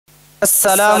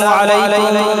السلام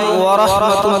علیکم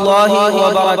ورحمۃ اللہ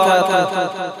وبرکاتہ۔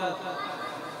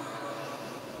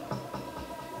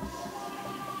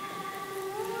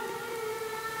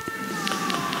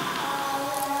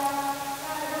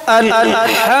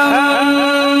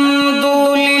 الحمد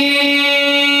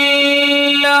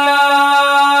للہ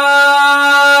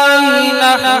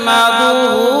نحمدہ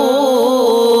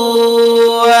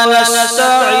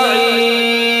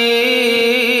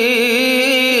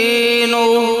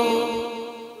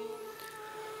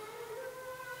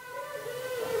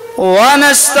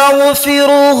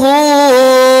ونستغفره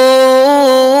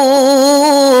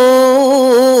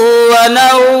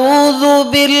ونعوذ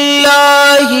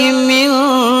بالله من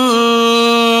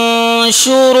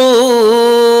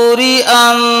شرور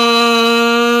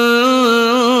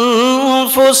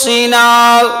أنفسنا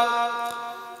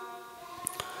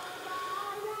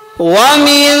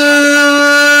ومن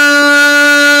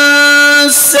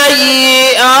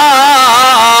سيئات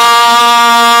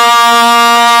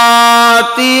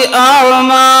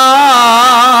أعمالنا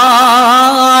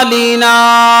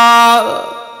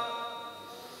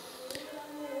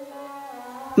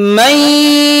من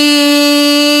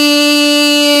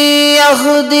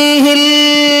يهده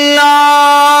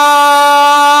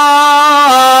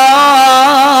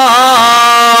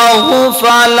الله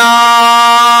فلا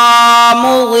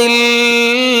مضل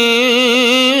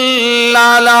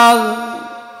له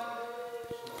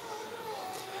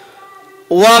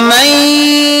ومن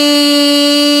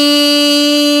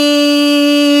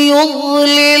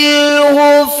يضلله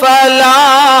فلا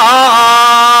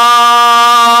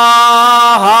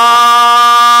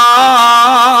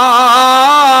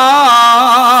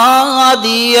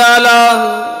هادي له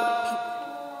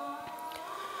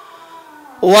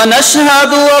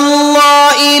ونشهد أن لا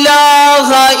إله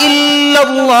إلا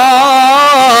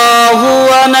الله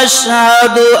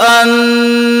ونشهد أن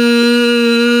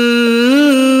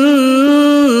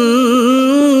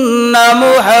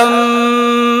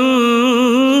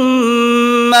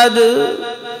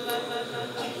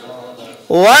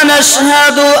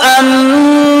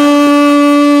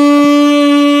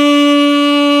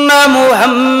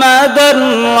محمدا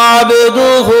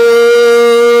عبده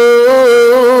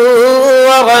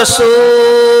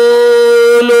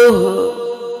ورسوله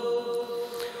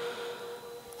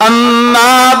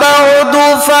أما بعد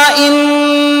فإن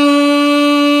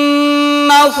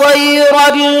خير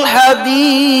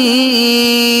الحديث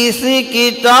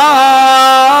كتاب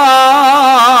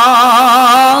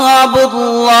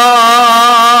الله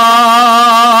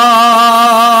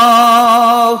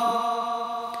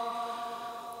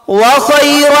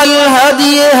وخير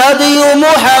الهدي هدي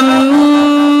محمد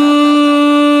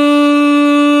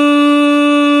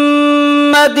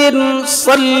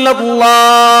صلى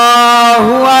الله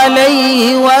عليه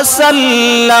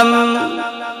وسلم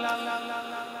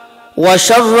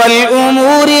وشر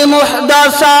الأمور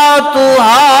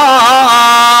محدثاتها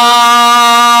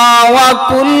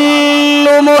وكل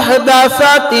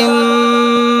محدثة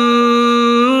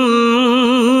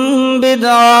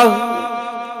بدعة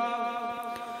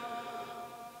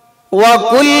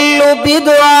وكل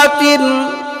بدعة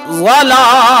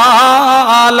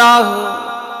ضلالة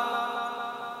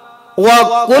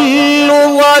وكل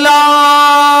ضلالة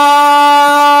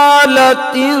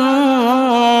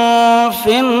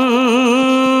في النار۔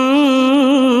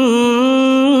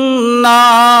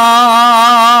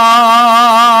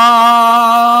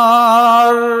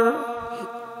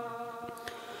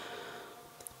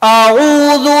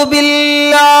 أعوذ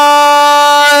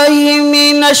بالله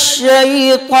من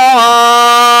الشيطان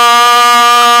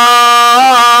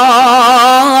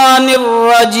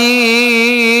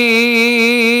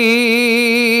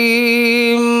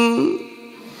الرجيم۔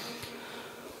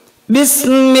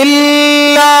 بسم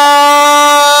الله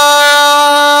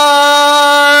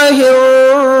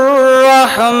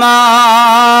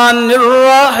الرحمن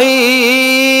الرحيم۔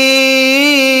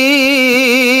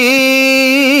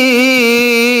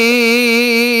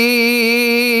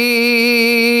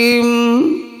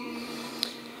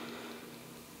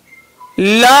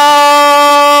 لا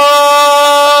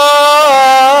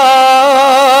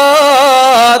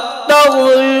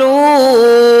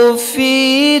تغلوا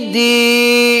في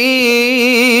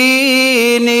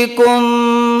دينكم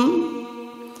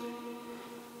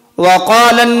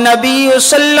وقال النبي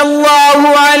صلى الله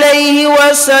عليه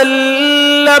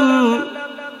وسلم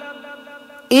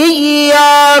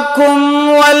إياكم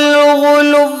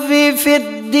والغلو في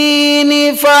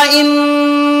الدين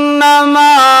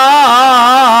فإنما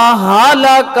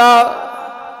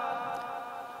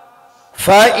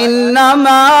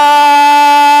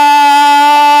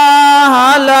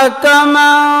هلك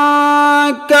من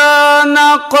كان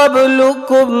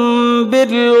قبلكم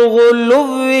بالغلو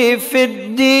في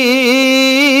الدين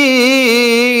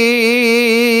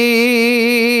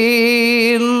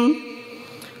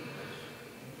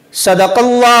صدق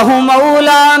الله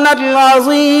مولانا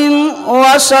العظيم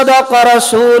وصدق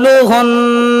رسوله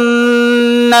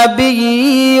النبي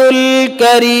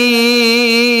الكريم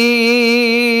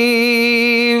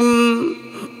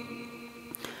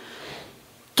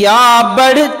کیا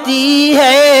بڑھتی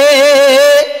ہے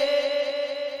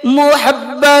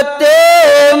محبت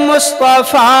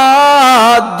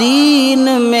مصطفیٰ دین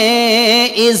میں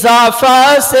اضافہ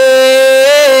سے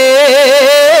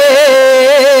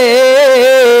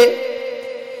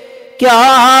کیا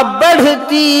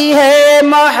بڑھتی ہے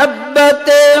محبت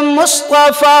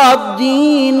مصطفیٰ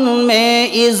دین میں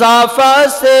اضافہ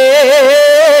سے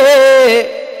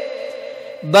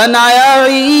بنایا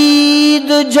عید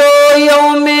جو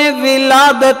یوم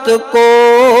ولادت کو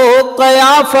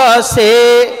قیافہ سے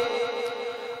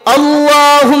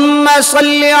اللہم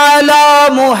صلی علی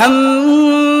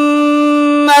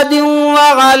محمد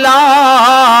وعلی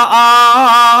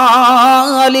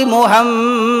آل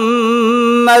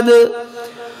محمد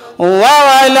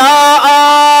وعلى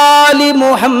آل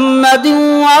محمد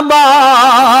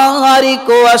وبارك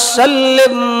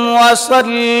وسلم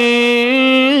وصل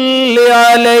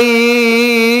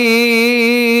عليه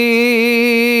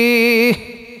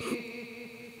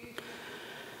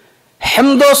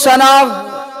حمد و ثنا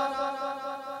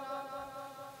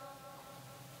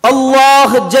اللہ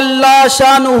جل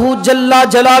شانہ جل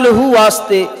جلالہ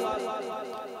واسطے،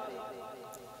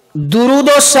 درود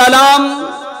و سلام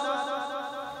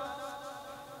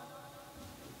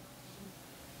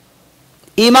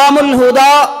امام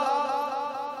الہدا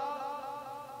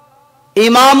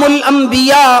امام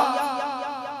الانبیاء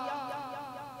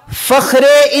فخر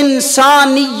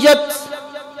انسانیت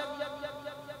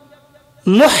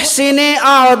محسن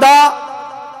اعدا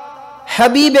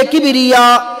حبیب کبریا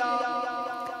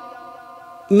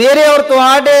میرے اور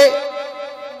تواڈے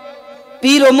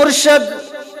پیر و مرشد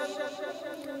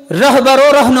رہبر و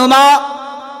رہنما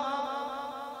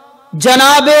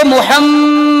جناب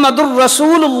محمد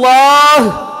الرسول اللہ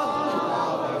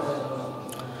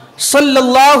صلی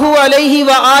اللہ علیہ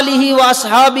وآلہ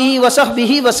واصحابہ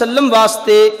وصحبہ وسلم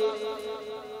واسطے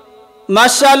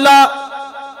ماشاءاللہ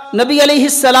نبی علیہ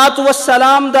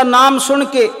السلام دا نام سن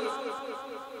کے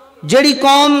جڑی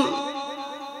قوم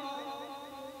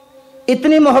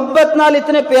اتنی محبت نال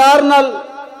اتنے پیار نال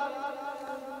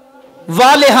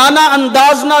والہانہ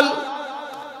انداز نال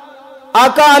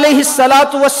آقا علیہ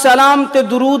السلام تے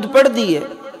درود پڑھ دیئے،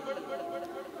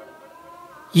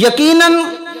 یقیناً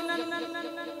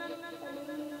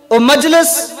او مجلس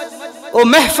او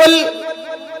محفل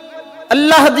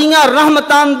اللہ دیاں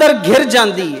رحمتاں اندر گھر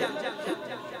جاندی ہے۔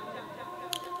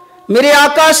 میرے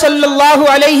آقا صلی اللہ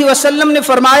علیہ وسلم نے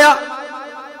فرمایا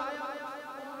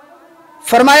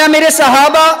میرے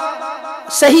صحابہ،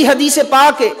 صحیح حدیث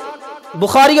پاک ہے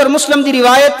بخاری اور مسلم دی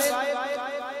روایت،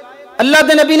 اللہ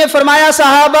دے نبی نے فرمایا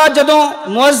صحابہ جدوں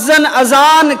مؤذن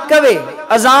اذان کہے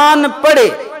اذان پڑھے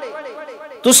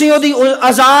تسی او دی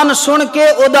اذان سن کے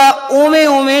او دا اوویں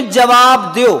اوویں جواب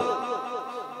دیو،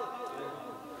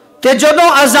 تے جدوں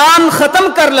اذان ختم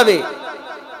کر لوے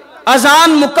اذان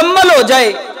مکمل ہو جائے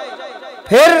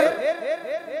پھر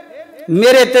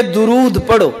میرے تے درود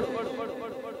پڑھو،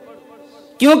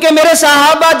 کیونکہ میرے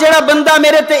صحابہ جڑا بندہ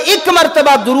میرے تے ایک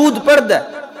مرتبہ درود پڑھ دے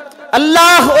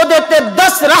اللہ او دیتے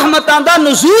 10 رحمتاں دا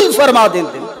نزول فرما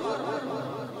دیندے۔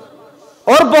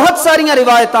 اور بہت ساریاں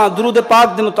روایتاں درود پاک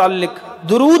دے متعلق،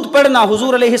 درود پڑھنا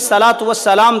حضور علیہ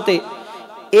السلام تے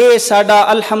اے ساڈا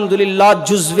الحمدللہ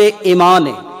جزو ایمان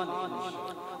ہے،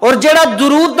 اور جڑا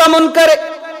درود دا منکر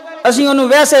اسی انہوں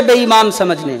ویسے بے ایمان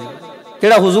سمجھنے ہیں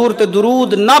جڑا حضور تے درود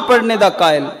نہ پڑھنے دا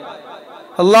قائل۔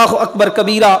 اللہ اکبر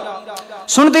کبیرہ۔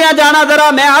 سنتیاں جانا ذرا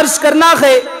میں عرض کرنا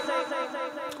ہے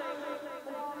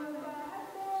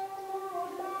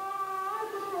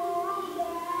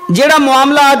جیڑا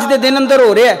معاملہ آج دے دن اندر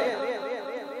ہو رہا ہے،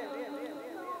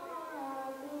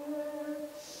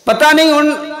 پتہ نہیں ان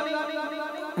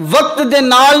وقت دے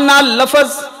نال نال لفظ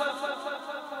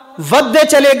ودے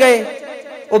چلے گئے،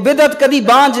 وہ بدعت کدی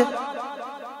بانج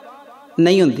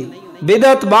نہیں ہوندی،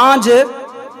 بدعت بانج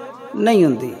نہیں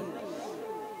ہوندی۔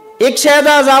 ایک شے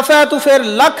دا اضافہ ہے تو پھر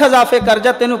لاکھ اضافے کر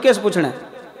جا، تینوں کس پوچھنا ہے؟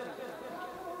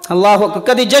 اللہ اکبر۔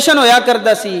 کدی جشن ہویا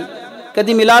کردا سی،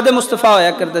 کدی میلاد مصطفیٰ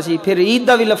ہویا کردا سی، پھر عید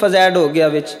دا بھی لفظ ایڈ ہو گیا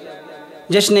وچ،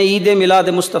 جشن عید میلاد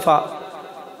مصطفیٰ۔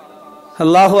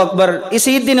 اللہ اکبر۔ اس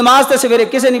عید دی نماز تے سویرے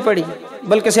کسے نہیں پڑھی،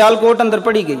 بلکہ سیالکوٹ اندر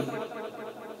پڑھی گئی،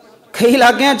 کئی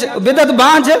علاقے بدعت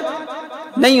بانج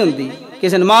نہیں ہوندی،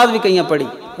 کسی نماز بھی کہیں پڑھی۔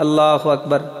 اللہ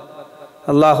اکبر،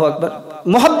 اللہ اکبر۔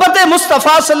 محبت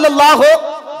مصطفیٰ صلی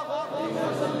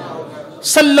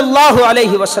اللہ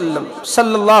علیہ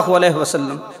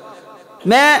وسلم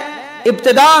میں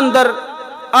ابتدا اندر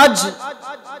اج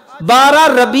 12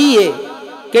 ربیع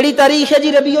کیڑی تاریخ ہے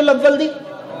جی؟ ربیع الاول دی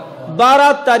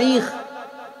 12 تاریخ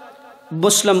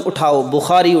مسلم اٹھاؤ،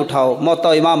 بخاری اٹھاؤ، موطا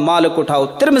امام مالک اٹھاؤ،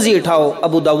 ترمذی اٹھاؤ،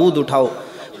 ابو داود اٹھاؤ،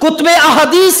 کتب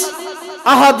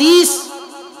احادیث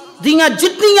دیاں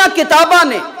جتنیاں کتاباں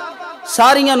نے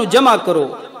ساریاں نو جمع کرو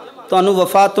تو انو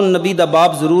وفات النبی دا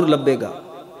باب ضرور لبے گا.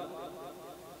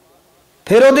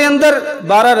 پھر او دے اندر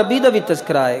 12 ربیع دا بھی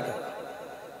تذکرہ آئے گا.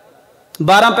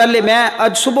 12 پہلے میں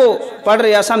اج صبح پڑھ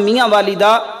رہا سا میاں والی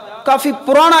دا کافی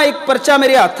پرانا ایک پرچہ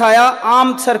میرے ہاتھ آیا،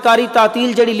 عام سرکاری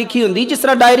تعطیل جڑی لکھی ہوندی جس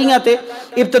طرح ڈائریاں تے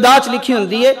ابتدا چ لکھی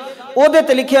ہوندی ہے، او دے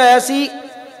تے لکھیا ہویا سی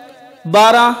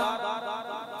 12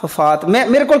 وفات.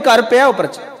 میرے کول گھر پیا او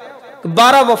پرچہ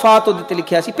 12 وفات او دے تے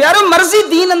لکھیا سی. پیارو مرضی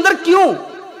دین اندر کیوں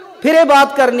پھر یہ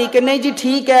بات کرنی کہ نہیں جی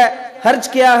ٹھیک ہے، حرج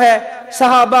کیا ہے؟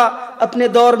 صحابہ اپنے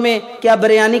دور میں کیا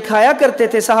بریانی کھایا کرتے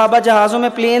تھے؟ صحابہ جہازوں میں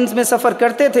پلینز میں سفر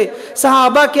کرتے تھے؟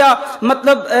 صحابہ کیا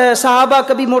مطلب صحابہ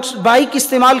کبھی موٹر بائک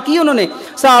استعمال کی؟ انہوں نے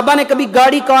صحابہ نے کبھی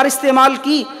گاڑی کار استعمال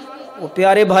کی؟ وہ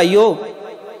پیارے بھائیو،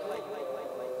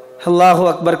 اللہ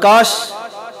اکبر، کاش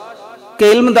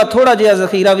کہ علم دا تھوڑا جہا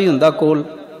ذخیرہ بھی ہوندا کول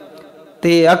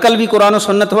تے عقل بھی قرآن و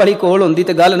سنت والی کول ہوندی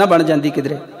تے گل نہ بن جاندی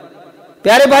کدھرے.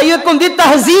 پیارے بھائیو، ایک ہوندی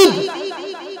تہذیب،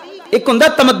 ایک ہوندا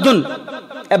تمدن.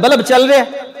 اے بلب چل رہا ہے،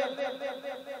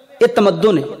 یہ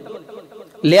تمدن ہے،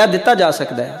 لیا دیتا جا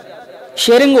سکتا ہے،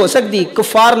 شیئرنگ ہو سکتی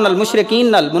کفار نال،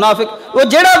 مشرکین نال، منافق، وہ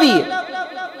جڑا بھی ہے.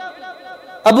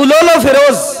 ابو لولو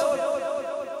فیروز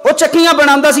وہ چکیاں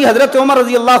بناندا سی حضرت عمر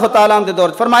رضی اللہ تعالیٰ عنہ دے دور.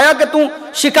 فرمایا کہ تو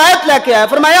شکایت لے کے آیا،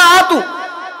 فرمایا آ تو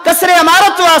کسر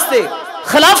امارت واسطے،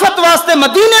 خلافت واسطے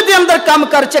مدینے دے اندر کام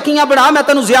کر، چکیاں بنا، میں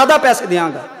تینوں زیادہ پیسے دیاں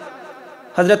گا.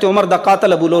 حضرت عمر دا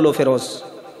قاتل ابو لولو فیروز.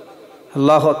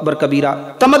 اللہ اکبر کبیرہ.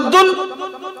 تمدن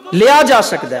لیا جا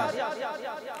سکتا ہے،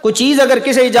 کوئی چیز اگر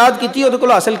کسی ایجاد کیتی ہو تو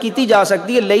کو حاصل کیتی جا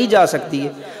سکتی ہے، لئی جا سکتی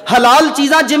ہے. حلال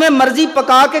چیزاں جویں مرضی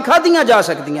پکا کے کھادیاں جا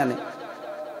سکتیاں نے.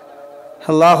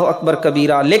 اللہ اکبر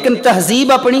کبیرہ. لیکن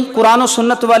تہذیب اپنی قرآن و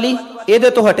سنت والی اے دے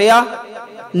تو ہٹیا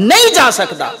نہیں جا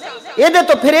سکتا، اے دے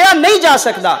تو پھریا نہیں جا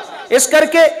سکتا. اس کر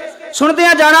کے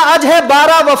سندیاں جانا اج ہے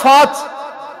 12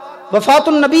 وفات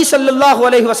النبی صلی اللہ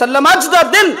علیہ وسلم. اج دا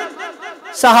دن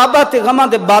صحابہ تے غماں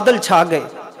دے بادل چھا گئے.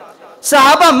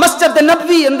 صحابہ مسجد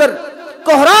نبوی اندر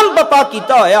کوہرام بپا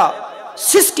کیتا ہویا،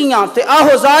 سسکیاں تے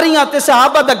آہوزاریاں تے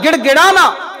صحابہ دا گڑ گڑانا.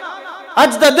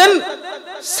 اج دا دن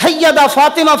سیدہ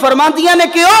فاطمہ فرماندیاں نے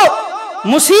کہ او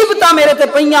مصیبتاں میرے تے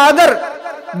پئیاں اگر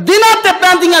دناں تے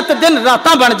پیندیاں تے دن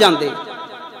راتاں بن جاندے.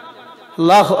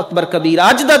 اللہ اکبر کبیرہ.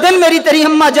 اج دا دن میری تیری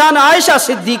اماں جان عائشہ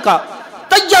صدیقہ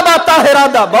طیبہ طاہرہ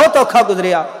دا بہت اوکھا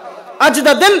گزریا. اج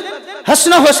دا دن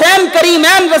حسن حسین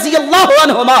کریمین رضی اللہ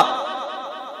عنہما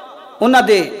انہاں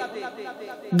دے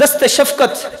دست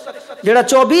شفقت جڑا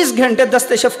 24 گھنٹے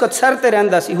دست شفقت سر تے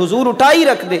رہندا سی، حضور اٹھائی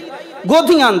رکھ دے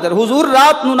گودھیاں اندر، حضور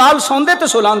رات نو نال سوندے تے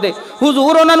سلاندے،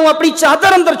 حضور انہاں نو اپنی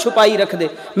چادر اندر چھپائی رکھ دے،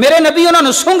 میرے نبی انہاں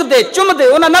نو سونگ دے، چم دے،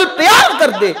 انہاں نال پیار کر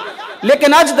دے.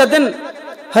 لیکن اج دا دن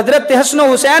حضرت حسن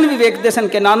و حسین بھی ویکھ دے سن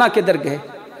کہ نانا کدھر گئے.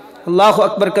 اللہ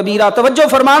اکبر کبیرہ. توجہ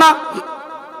فرمانا،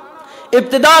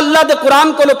 ابتدا اللہ دے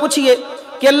قرآن کو لو پوچھئے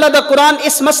کہ اللہ دا قرآن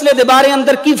اس مسئلے دے بارے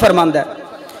اندر کی فرماندا ہے.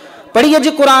 پڑھیے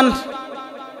جی قرآن،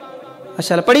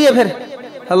 اچھا پڑھیے پھر.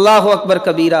 اللہ اکبر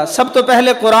کبیرہ. سب تو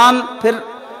پہلے قرآن، پھر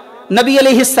نبی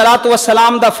علیہ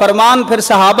السلام دا فرمان، پھر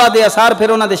صحابہ دے اثار، پھر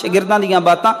انہاں دے شاگرداں دیاں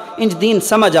باتاں، انج دین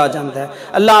سمجھ آ جاندا ہے.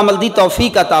 اللہ عمل دی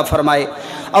توفیق عطا فرمائے.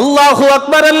 اللہ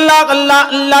اکبر.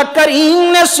 اللہ کریم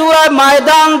نے سورہ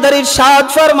مائدہ اندر ارشاد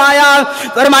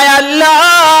فرمایا لا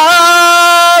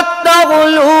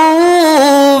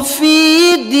تغلوا فی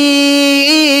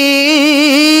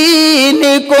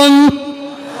دینکم.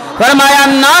 فرمایا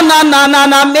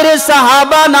نا میرے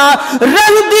صحابہ نا،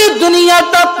 رنگ دی دنیا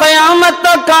تک قیامت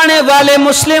تک آنے والے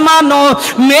مسلمانوں،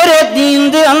 میرے دین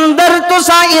دے اندر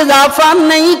تسا اضافہ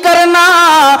نہیں کرنا،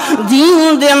 دین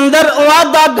دے اندر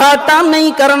وعدہ گھاٹا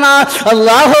نہیں کرنا.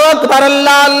 اللہ اکبر.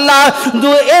 اللہ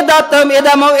دو ایدہ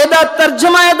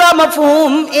ترجمہ ایدہ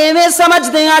مفہوم ایویں سمجھ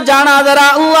دیا جانا ذرا.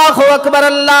 اللہ اکبر.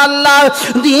 اللہ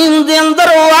دین دے اندر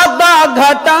وعدہ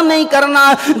گھاٹا نہیں کرنا،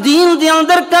 دین دے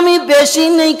اندر کمی بیشی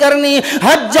نہیں کرنا.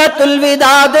 حجۃ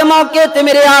الوداع دے موقع تے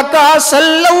میرے آقا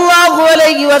صلی اللہ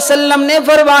علیہ وسلم نے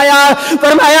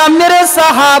فرمایا میرے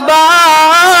صحابہ،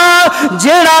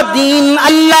 جیڑا دین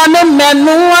اللہ نے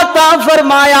مینوں عطا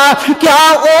فرمایا، کیا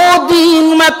او دین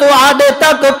میں تواڈے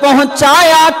تک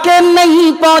پہنچایا کہ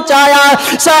نہیں پہنچایا؟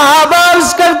 صحابہ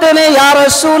عرض کرتے نے یا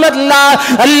رسول اللہ،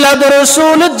 اللہ دے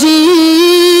رسول جی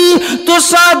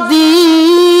تسا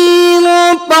دین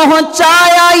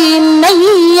پہنچایا ہی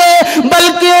نہیں ہے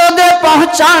بلکہ او دے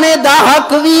پہنچانے دا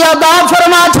حق بھی ادا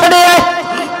فرما چھڑے ہے۔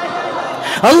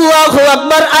 اللہ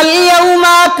اکبر، الیوم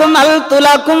اکملت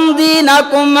لکم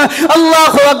دینکم،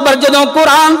 اللہ اکبر۔ جدوں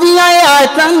قرآن دیا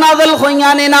آیتاں نازل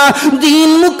ہوئیاں نے نا، دین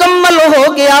مکمل ہو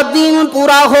گیا، دین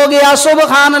پورا ہو گیا،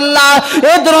 سبحان اللہ۔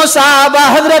 ادھروں صحابہ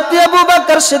حضرت ابو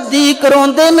بکر صدیق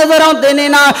روندے نظر آندے نے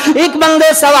نا، ایک بندے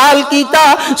سوال کیتا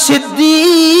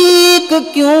صدیق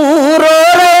کیوں رو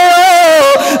رہے ہو؟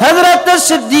 حضرت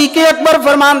صدیق اکبر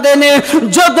فرماندے نے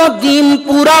جدوں دین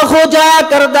پورا ہو جایا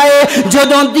کردا ہے،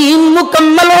 جدوں دین مکمل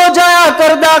ہو جایا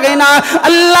کردا گے نا،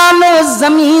 اللہ نے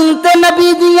زمین تے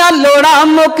نبی دیا لوڑا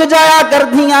مک جایا کر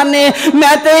دیا نے،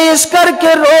 میں تے اس کر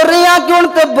کے رو رہا کیوں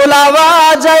تے بلاوا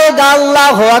آ جائے گا،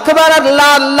 اللہ اکبر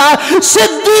اللہ اللہ۔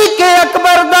 صدیق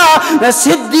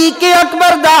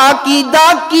اکبر دا عقیدہ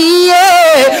کیے،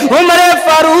 عمر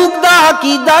فاروق دا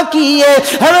عقیدہ کیے،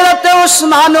 حضرت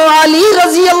عثمان و علی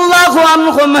رضی اللہ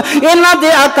عنہم انہاں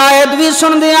دے عقائد بھی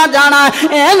سن دیا جانا،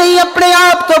 اے نہیں اپنے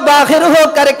آپ تو باہر ہو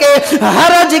کر کے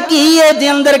حرج کیے دے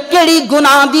اندر کیڑی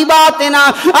گناہ دی بات ہے نا،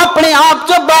 اپنے آپ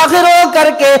تو باہر ہو کر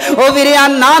کے او ویریا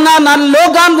نانا نا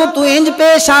لوگاں نو تو انج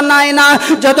پیش آنا ہے نا،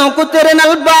 جدوں کو تیرے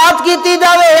نال بات کیتی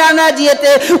جاوے آنا جی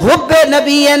تے حب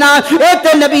نبی ہے نا، اے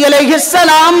تے نبی علیہ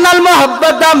السلام نال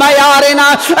محبت دا معیار ہے نا،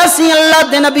 اسی اللہ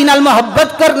دے نبی نال محبت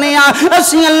کرنے آ،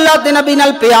 اسی اللہ دے نبی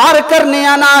نال پیار کرنے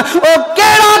آ نا، او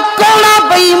کیڑا کونا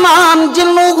بے ایمان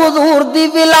جنوں حضور دی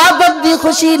ولادت دی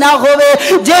خوشی نہ ہوے،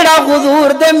 جیڑا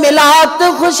حضور دے ملاد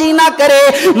خوشی نہ کرے،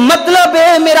 مطلب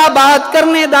ہے میرا بات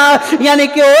کرنے دا یعنی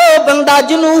کہ او بندہ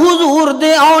جنوں حضور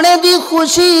دے آنے دی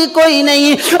خوشی کوئی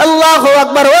نہیں، اللہ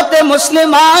اکبر، وہ تے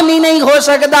مسلمان ہی نہیں ہو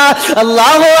سکتا،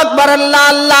 اللہ اکبر اللہ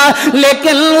اللہ۔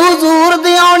 لیکن حضور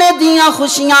دے آنے دیاں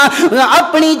خوشیاں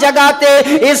اپنی جگہ تے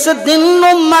اس دن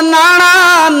نو منانا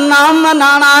نہ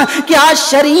منانا کیا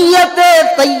شریعت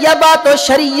طیبہ تو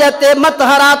شریعت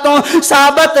مطہرہ تو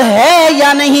ثابت ہے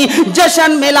یا نہیں؟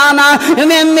 جشن ملانا،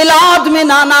 میلاد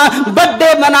منانا،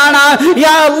 بڑے منانا،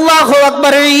 یا اللہ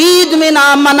اکبر عید منا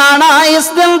منانا، اس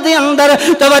دن دے اندر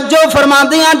توجہ فرما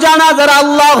دیا جانا ذرا،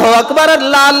 اللہ اکبر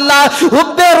اللہ اللہ۔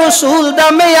 حب رسول دا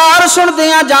معیار سن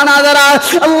دیا جانا ذرا،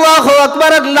 اللہ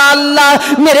اکبر اللہ اللہ۔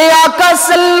 میرے آقا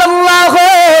صلی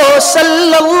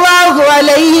اللہ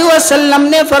علیہ وسلم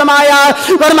نے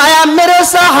فرمایا میرے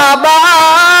صحابہ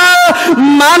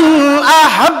من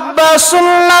احب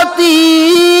سنتی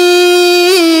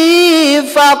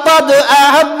فقد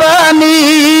احبانی،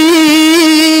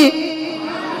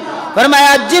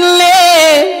 فرمایا جن نے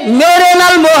میرے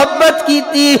نال محبت کی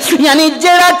تھی، یعنی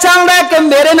جڑا چاہتا ہے کہ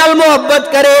میرے نال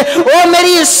محبت کرے، وہ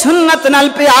میری سنت نال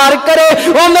پیار کرے،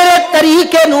 وہ میرے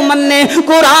طریقے نو مننے،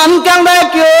 قرآن کہندا ہے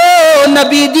کہ او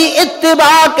نبی دی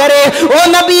اتباع کرے، او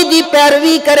نبی دی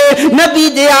پیروی کرے، نبی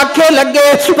دے آکھے لگے،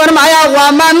 فرمایا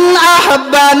ومن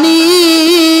احبانی،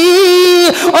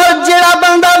 اور جڑا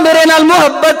بندہ میرے نال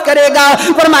محبت کرے گا،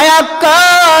 فرمایا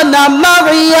کان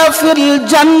معی فی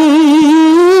الجنہ،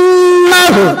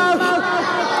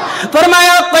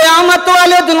 فرمایا قیامت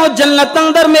والے دنوں جنت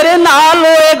اندر میرے نال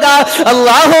ہوئے گا،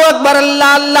 اللہ اکبر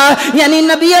اللہ اللہ۔ یعنی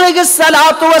نبی علیہ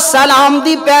السلام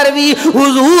دی پیروی،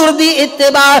 حضور دی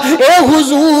اتباع، اے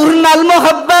حضور نال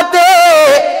محبت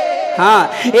ہے، ہاں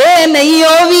اے نہیں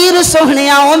او ویر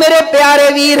سوہنیا، او میرے پیارے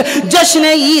ویر جشن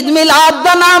عید میلاد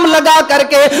دا نام لگا کر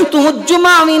کے تو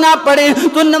جمعہ بھی نہ پڑھے،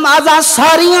 تو نمازاں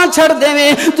ساریاں چھڑ دے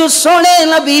میں، تو سونے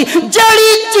نبی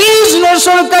جڑی چیز نو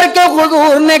سن کر کے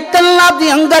حضور نے کلہ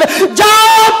دی اندر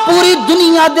جاؤ پوری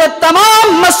دنیا دے تمام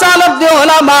مسالک دے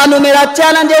علماء نو میرا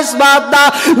چیلنج اس بات دا،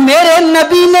 میرے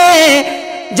نبی نے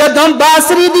جدوں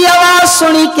باسری دی آواز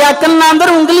سنی کیا کلہ اندر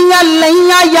انگلیاں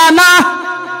لئیاں یا نہ؟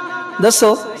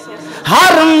 دسو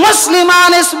ہر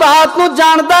مسلمان اس بات کو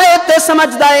جاندا ہے تے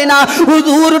سمجھدا ہے نا،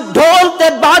 حضور ڈھول تے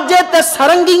باجے تے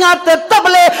سرنگیاں تے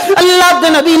تبلے، اللہ دے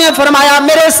نبی نے فرمایا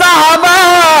میرے صحابہ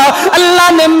اللہ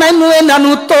نے مینوں انہاں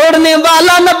نوں توڑنے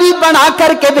والا نبی بنا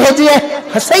کر کے بھیجے،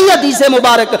 صحیح حدیث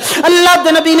مبارک، اللہ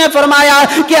دے نبی نے فرمایا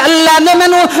کہ اللہ نے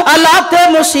مینوں آلات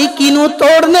موسیقی نوں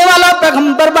توڑنے والا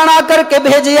پیغمبر بنا کر کے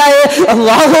بھیجیا ہے،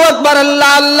 اللہ اکبر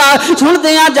اللہ اللہ۔ سن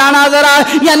دیا جانا ذرا،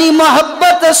 یعنی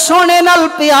محبت سونے نال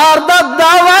پیار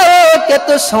دعویٰ ہے کہ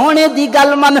تو سونے دی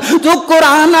گل من، تو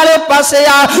قرآن والے پاسے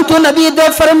آ، تو نبی دے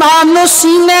فرمان نو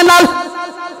سینے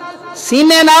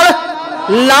نال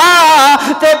لا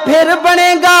تے پھر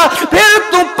بنے گا، پھر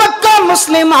تو پکا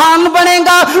مسلمان بنے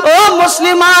گا، او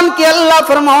مسلمان کے اللہ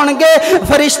فرماؤں گے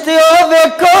فرشتے او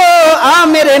ویکھو آ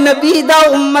میرے میرے نبی دا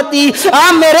امتی،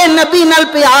 میرے نبی نال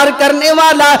پیار کرنے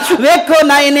والا، ویکھو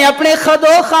نہ انہیں اپنے خد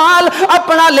و خال،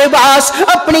 اپنا لباس،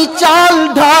 اپنی چال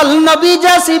ڈھال نبی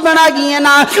جیسی بنا گئی ہے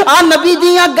نا، نبی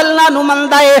دیاں گلاں نو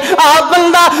مندا ہے،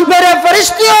 بندہ میرے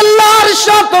فرشتے اللہ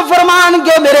عرشاں تو فرمان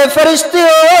گے میرے فرشتے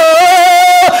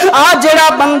جڑا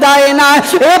بندہ ہے نا،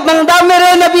 اے بندہ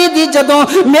میرے نبی دی جدوں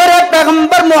میرے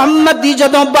پیغمبر محمد دی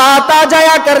جدوں بات آ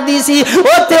جایا کر دی سی،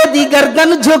 اوتھے دی گردن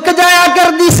جھک جایا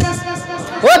کر دی سی،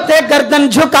 اوتھے گردن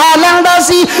جھکا لیندا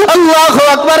سی۔ اللہ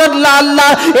اکبر، اللہ اللہ،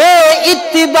 اے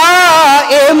اتباع،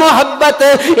 اے محبت،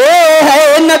 اے ہے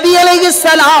نبی علیہ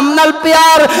السلام نال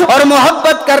پیار اور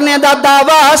محبت کرنے دا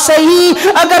دعویٰ صحیح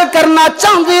اگر کرنا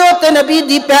چاہتے ہو تو نبی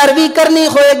دی پیروی کرنی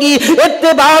ہوئے گی،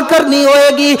 اتباع کرنی ہوئے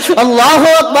گی۔ اللہ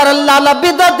اکبر، اللہ اللہ،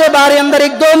 بدعت دے بارے اندر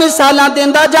ایک دو مثالاں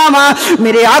دیندا جاواں۔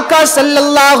 میرے آقا صلی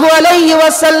اللہ علیہ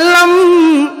وسلم،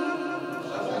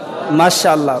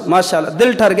 ماشاءاللہ ماشاءاللہ،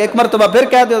 دل ٹھر گئے، ایک مرتبہ پھر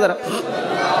کہہ دو ذرا،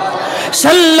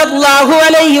 صلی اللہ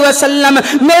علیہ وسلم،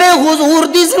 میرے حضور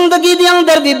دی زندگی دی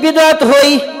اندر بھی بدعت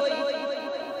ہوئی،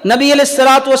 نبی علیہ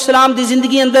السلام دی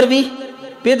زندگی اندر بھی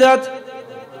بدعت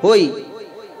ہوئی۔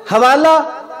 حوالہ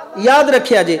یاد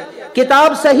رکھیا جے، کتاب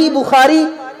صحیح بخاری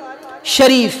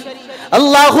شریف،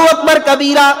 اللہ اکبر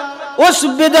کبیرہ، اس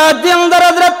بدعت دے اندر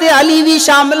حضرت علی بھی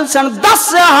شامل سن، 10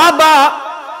 صحابہ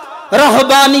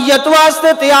رہبانیت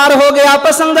واسطے تیار ہو گیا،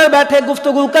 آپس اندر بیٹھے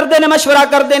گفتگو کر دینے، مشورہ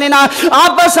کر دینے نا،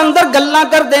 آپس اندر گلاں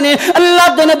کر دینے، اللہ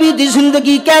دے نبی دی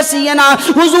زندگی کیسی ہے نا،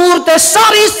 حضور تے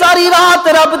ساری ساری رات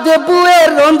رب دے بوئے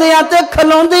روندیاں تے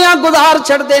کھلوندیاں گزار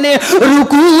چھڑ دینے،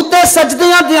 رکوع تے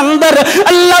سجدیاں دے اندر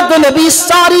اللہ دے نبی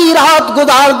ساری رات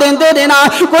گزار دیندے دینا۔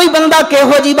 کوئی بندہ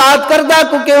کہو جی بات کردا،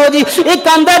 کو کہو جی ایک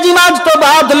آندا جی میں اج تو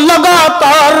بعد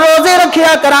لگاتار روزے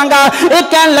رکھیا کرانگا،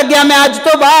 ایک کہن لگیا میں اج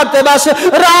تو بعد تے بس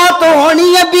رات تو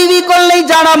ہونی ہے، بیوی کو نہیں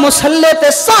جانا، مسلے تے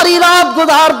ساری رات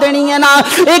گزار دینی ہے نا۔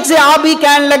 ایک صحابی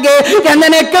کہن لگے، کہندے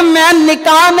نے کہ میں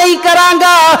نکاح نہیں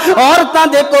کرانگا، عورتاں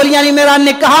دے کول یعنی میرا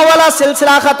نکاح والا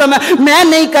سلسلہ ختم ہے، میں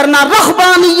نہیں کرنا،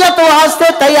 رغبانیت واسطے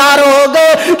تیار ہو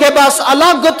گئے کہ بس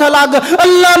الگ تھلگ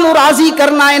اللہ نو راضی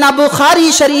کرنا ہے نا۔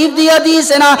 بخاری شریف دی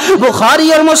حدیث ہے نا، بخاری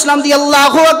اور مسلم دی،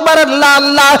 اللہ اکبر، اللہ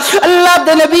اللہ، اللہ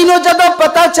دے نبی نو جدو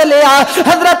پتہ چلیا،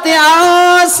 حضرت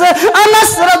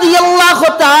انس رضی اللہ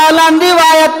تعالی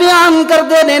روایت بیان کر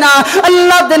دے دینا،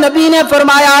 اللہ دے نبی نے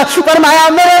فرمایا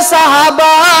میرے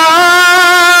صحابہ،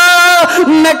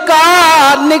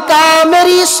 نکاح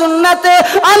میری سنت،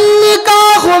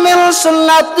 النکاح من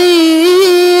سنتی،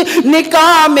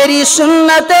 نکاح میری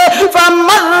سنت،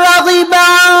 فمن رغب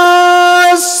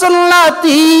عن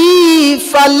سنتی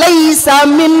فلیس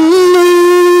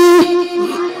منی۔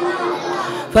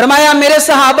 فرمایا میرے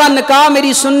صحابہ، نکاح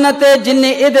میری سنت ہے، جن نے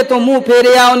ایدے تو منہ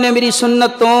پھیریا انہیں میری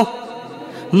سنت تو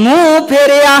منہ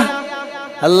پھیریا۔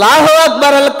 اللہ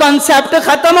اکبر، کنسیپٹ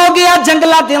ختم ہو گیا،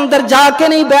 جنگلات دے اندر جا کے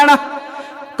نہیں بہنا،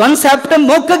 کنسیپٹ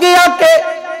مک گیا کہ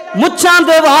مچھاں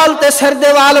دے وال تے سر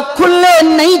دے وال کھلے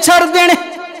نہیں چھڑ دینے،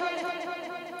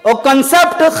 وہ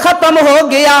کنسیپٹ ختم ہو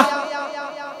گیا،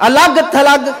 الگ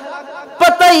تھلگ،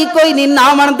 پتہ ہی کوئی نہیں،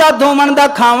 ناون دا دھومن دا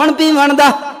کھاون پیون دا،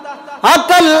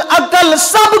 عقل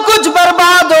سب کچھ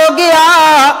برباد ہو گیا۔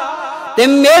 تے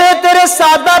میرے تیرے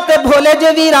سادہ تے بھولے جے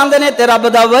ویر آندے نے تے رب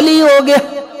دا ولی ہو گیا،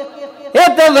 اے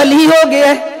تے ولی ہو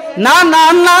گیا، نا نا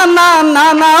نا نا نا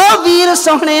نا، ویر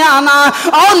سونے آنا،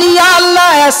 اولیاء اللہ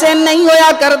ایسے نہیں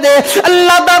ہویا کر دے۔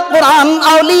 اللہ دا قرآن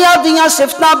اولیاء دیاں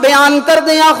صفتہ بیان کر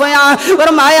دیا ہویا،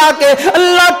 فرمایا کہ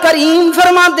اللہ کریم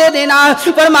فرما دے دینا،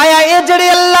 فرمایا اے جڑے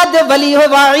اللہ دے ولی ہو،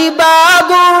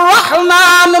 عباد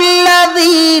الرحمن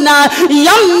الذین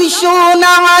یمشون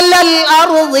علی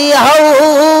الارض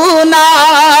ہونا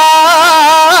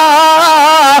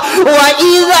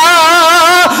وَإِذَا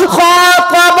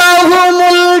خَاطَبَهُمُ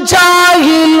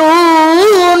الْجَاهِلُونَ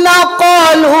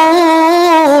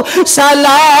قَالُوا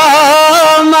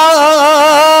سَلَامًا۔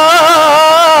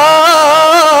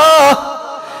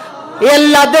 یہ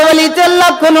اللہ دے ولی تے اللہ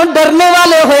کو ڈرنے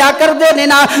والے ہویا کر دے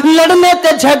نا، لڑنے تے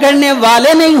جھگڑنے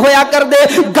والے نہیں ہویا کر دے،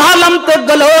 گالم تے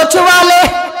گلوچ والے،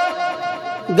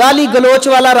 گالی گلوچ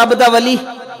والا رب دا ولی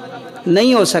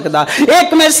نہیں ہو سکتا۔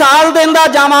 ایک مثال دیندہ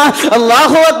جاواں،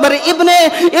 اللہ اکبر،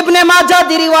 ابن ماجہ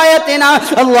دی روایت ہے نا،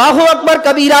 اللہ اکبر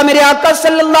کبیرہ، میرے آقا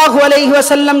صلی اللہ علیہ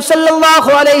وسلم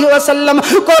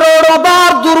کروڑوں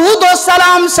بار درود و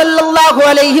سلام صلی اللہ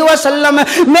علیہ وسلم،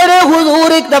 میرے حضور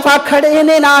ایک دفعہ کھڑے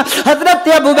نے نا، حضرت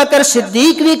ابو بکر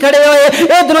صدیق بھی کھڑے ہوئے،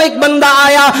 ادھروں ایک بندہ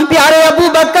آیا، پیارے ابو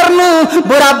بکر نو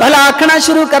برا بھلا آکھنا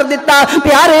شروع کر دیتا،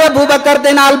 پیارے ابو بکر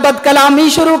دے نال بد کلامی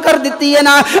شروع کر دیتی ہے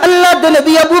نا، اللہ دے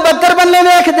نبی ابو بکر بننے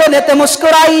ویکھ دے نے تے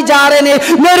مسکرائی جا رہے نے،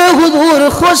 میرے حضور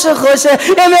خوش خوش،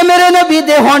 ایویں میرے نبی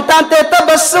دے ہونٹاں تے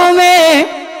تبسم ہے،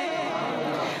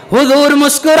 हुजूर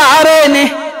मुस्कुरा रहे ने।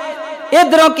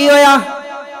 इधरों की होया,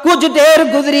 कुछ देर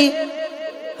गुजरी,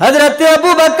 हजरत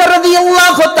अबू बकर रज़ी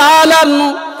अल्लाह तआला अन्हु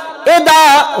एदा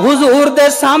हुजूर दे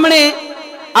सामने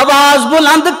आवाज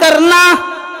बुलंद करना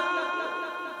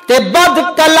ते बद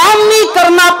कलामी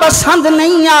करना पसंद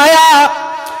नहीं आया।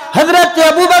 हजरत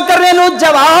अबू बकर ने नू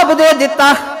जवाब दे दिता।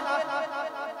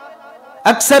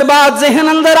 अक्सर बात ज़हन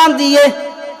अंदर आंदी है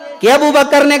कि अबू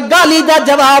बकर ने गाली दा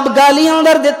जवाब गाली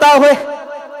अंदर दिता हुए,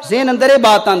 ज़हन अंदर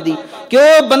बात आंदी कि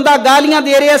वो बंदा गालियां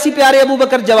दे रहे, असी प्यारे अबू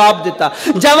बकर जवाब दिता।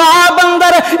 जवाब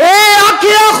अंदर ए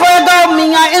आखिया होएगा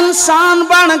मियां इंसान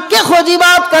बन के खोजी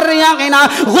बात कर रही हैं ना,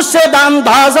 गुस्से का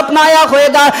अंदाज अपनाया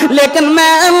होएगा। लेकिन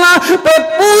मैं पे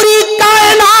पूरी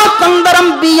कायनात अंदर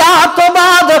अंबिया तो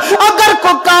बाद अगर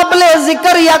को काबिले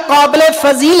जिक्र या काबिले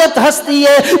फजीलत हस्ती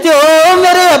है तो ओ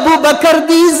मेरे अबू बकर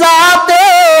दी जात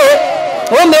है।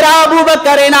 वो मेरा अबू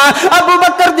बकर है ना, अबू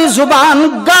बकर दी जुबान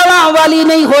गाला वाली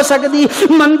नहीं हो सकती,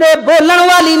 मंदे बोलन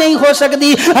वाली नहीं हो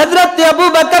सकती। हजरत अबू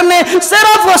बकर ने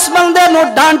सिर्फ उस बंदे नु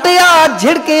डांटिया,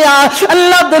 झिड़किया,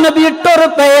 अल्लाह दे नबी टुर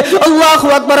पे। अल्लाहु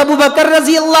अकबर। अबू बकर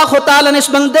रज़ी अल्लाह तआला ने इस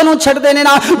बंदे नु छड़ देने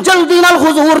ना, जल्दी नाल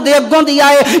हुजूर दे अगों दी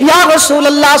आए। या रसूल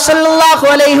अल्लाह सल्लल्लाहु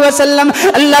अलैहि वसल्लम,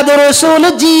 अल्लाह दे रसूल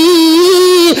जी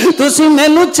तुसी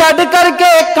मैनू छड़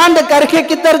करके कंड करके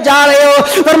किधर जा रहे हो?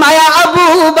 फरमाया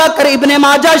अबू बकर, इब्ने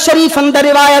माजा शरीफ अंदर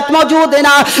रिवायत मौजूद है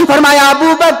ना, फरमाया अबू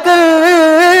बकर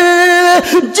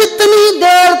जितनी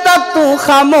देर तक तू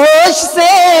खामोश से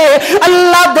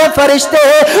अल्लाह दे फरिश्ते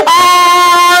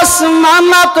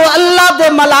आसमाना तो अल्लाह दे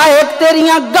मलाइक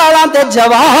तेरियां गालां दे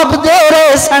जवाब दे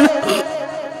रहे सन,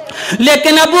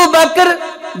 लेकिन अबू बकर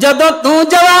जदों तू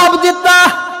जवाब दिता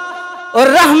और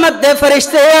रहमत दे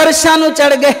फरिश्ते अरशां नू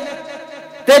चढ़ गए,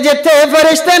 ते जिथे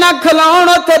फरिश्ते ना खलोण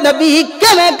उत्थे नबी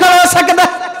किवें खलो सकदा?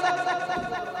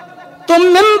 तुम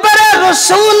मिंबर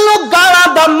रसूल नु गाला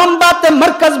दा मंबा ते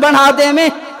मरकज बना दे में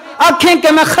आखें कि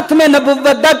मैं खत्मे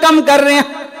नबुव्वत दा काम कर रहे हैं।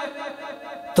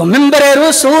 तो मिंबर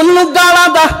रसूल नु गाला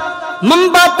दा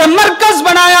मंबा ते मरकज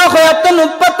बनाया होया, तेनू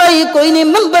पता ही कोई नहीं।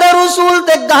 मिंबर रसूल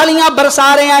ते गालियां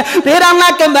बरसा रहे हैं, फिर आना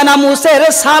के मैं नामूस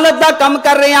रसालत दा काम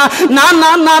कर रहे हैं। ना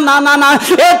ना ना ना ना ना,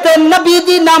 ए ते नबी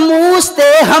दी नामूस ते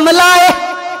हमला है।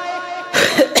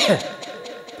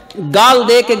 गाल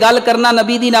दे के गल करना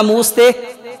नबी दी नामूस ते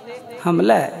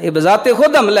हमला है, ये बजाते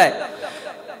खुद हमला है।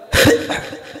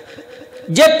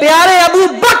 जे प्यारे अबू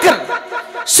बकर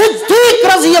सिद्दीक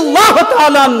रज़ी अल्लाह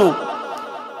तआला अन्हु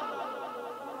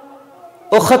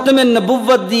ओ खत्मे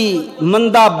नबुव्वत दी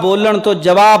मंदा बोलन तो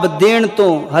जवाब देन तो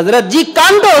हजरत जी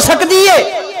कंड हो सकती है,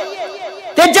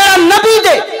 ते जड़ा नबी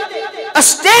दे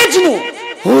स्टेज नू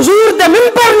हुजूर दे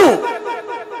मिंबर नू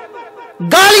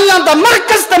गालियां दा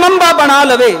मरकज ते मंबा बना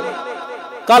लवे,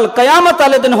 कल कयामत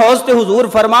वाले दिन हौज ते हुजूर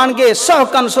फरमानगे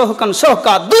सोहकन सोहकन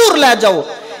सोहका, दूर ले जाओ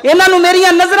इन्हां नू,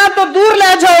 मेरियां नजरां तो दूर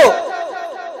ले जाओ।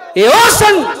 ये ओ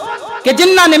सन कि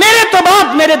जिन्हां ने मेरे तो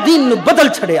बाद मेरे दीन नू बदल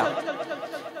छड़िया,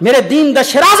 मेरे दीन दा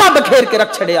शराजा बखेर के रख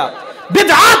छड़िया,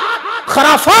 बिदअत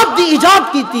खराफात दी इजाद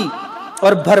की थी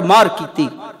और भरमार की थी।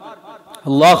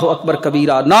 अल्लाहु अकबर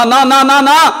कबीरा। ना ना ना ना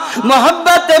ना,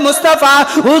 मोहब्बत मुस्तफा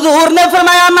हुजूर ने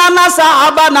फरमाया ना ना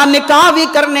साहबा ना निकाह भी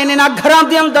करने ने, ना घरां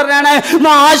दे अंदर रहना है,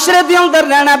 मुआशरे दे अंदर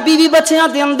रहना, बीवी बच्चियां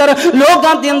दे अंदर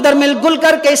लोगां दे अंदर मिलजुल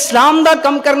करके इस्लाम दा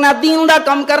काम करना, दीन दा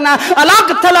काम करना, अलग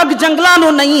थलग जंगलां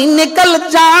नूं नहीं निकल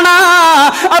जाना,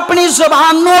 अपनी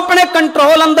जुबान नूं अपने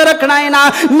कंट्रोल अंदर रखना है ना।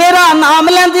 मेरा नाम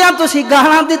लेंदियां तुसीं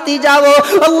गालां दित्ती जाओ,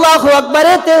 अल्लाहु अकबर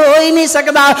ते हो ही नहीं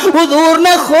सकदा। हुजूर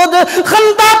ने खुद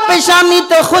खंदा पेशानी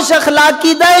ते खुश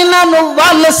अखलाकी दा इन्हां नूं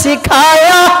वल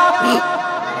सिखाया।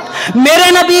 मेरे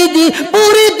नबी दी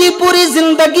पूरी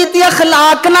जिंदगी दी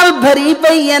अखलाक नाल भरी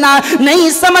पई है ना, नहीं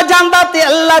समझ आंदा ते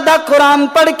अल्लाह दा कुरान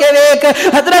पढ़ के वेख।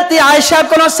 हजरत आयशा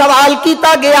को सवाल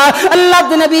किया गया अल्लाह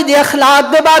दे नबी दे अखलाक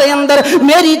दे बारे अंदर,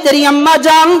 मेरी तेरी अम्मा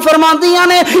जान फरमांदियां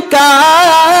ने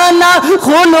काना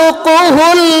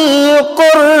खुलुकुहुल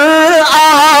कुरआन,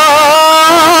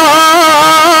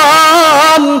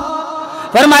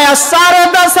 फरमाया सारे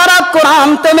दा सारा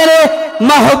कुरान ते मेरे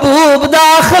महबूब दा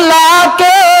अखलाक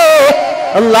है।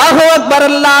 अल्लाहु अकबर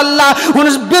अल्लाह अल्लाह। हुण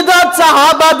बिदअत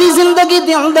सहाबा दी जिंदगी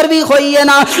दे अंदर भी होई है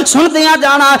ना, सुनदियां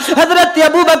जाना। हजरत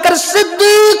अबू बकर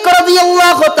सिद्दीक रज़ी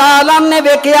अल्लाह तआला ने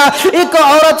वेख्या एक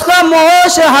औरत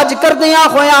खामोश हज करदियां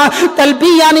होया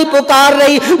तलबिया नहीं पुकार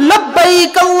रही,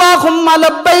 लब्बैक अल्लाहुम्मा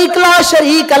लब्बैक ला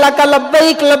शरीक लक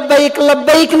लब्बैक लब्बैक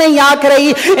लब्बैक नहीं आख रही,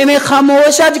 इवें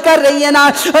खामोश हज कर रही है ना।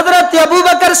 हजरत अबू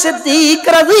बकर सिद्दीक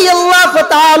रज़ी अल्लाह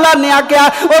तआला ने आख्या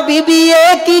ओ बीबी ये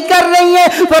की कर रही है?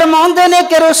 फरमांदे ने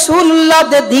कि रसूलुल्लाह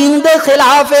दे दीन दे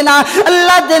खिलाफ है ना,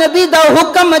 अल्लाह दे नबी दा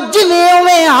हुक्म जिवें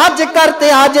उवें हज करते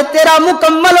हज तेरा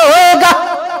मुकम्मल होएगा।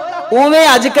 اوویں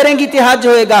اج کریں گی تے حج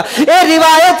ہوئے گا. اے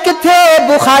روایت کتھے؟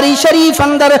 بخاری شریف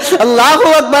اندر. اللہ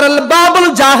اکبر. باب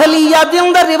الجاہلیہ دے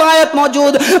اندر روایت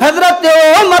موجود. حضرت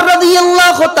عمر رضی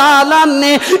اللہ تعالیٰ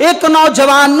نے ایک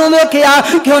نوجوان نو ویکھیا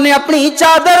کہ انہیں اپنی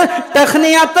چادر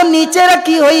ٹخنیاں تو نیچے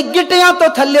رکھی ہوئی, گٹیاں تو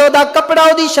تھلے او دا کپڑا,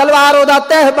 او دی شلوار, او دا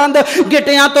تہ بند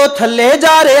گٹیاں تو تھلے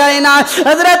جا رہا ہے نا.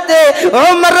 حضرت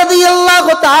عمر رضی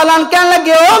اللہ تعالیٰ کہنے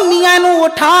لگے او میاں نو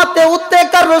اٹھا تے اتے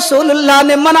کر, رسول اللہ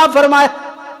نے منع فرمایا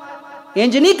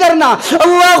انج نہیں کرنا.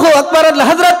 اللہ اکبر.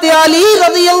 حضرت علی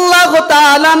رضی اللہ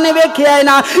تعالیٰ نے ویکھیا ہے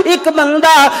نا ایک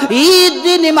بندہ عید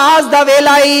دی نماز دا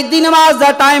ویلا, عید دی نماز دا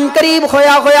ٹائم قریب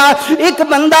ہویا ایک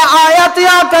بندہ آیا تے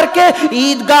آ کر کے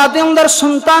عیدگاہ دے اندر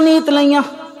سنتا نیت لئیاں.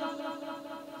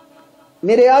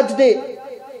 میرے آج دے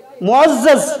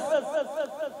معزز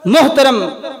محترم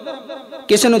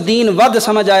کسی نو دین ود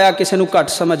سمجھ آیا, کسی نو کٹ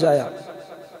سمجھ آیا.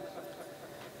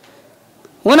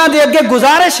 انہاں دے اگے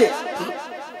گزارش ہے,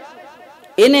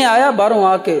 انہیں آیا باہروں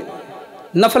آ کے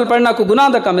نفل پڑھنا کو گناہ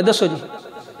دا کام ہے؟ دسو جی,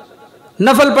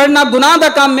 نفل پڑھنا گناہ دا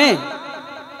کام ہے؟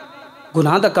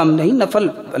 گناہ دا کام نہیں. نفل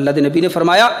اللہ دے نبی نے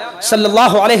فرمایا صلی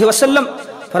اللہ علیہ وسلم,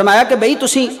 فرمایا کہ بھئی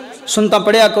تسی سنتا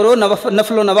پڑھیا کرو,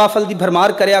 نفل و نوافل دی بھرمار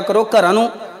کریا کرو, گھرانوں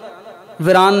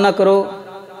ویران نہ کرو.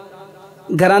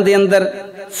 گھران دے اندر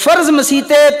فرض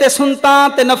مسیتے تے سنتا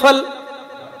تے نفل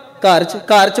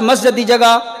کارچ مسجد دی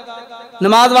جگہ,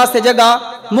 نماز واسطے جگہ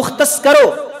مختص کرو,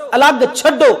 الگ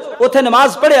چھڑو, اوتھے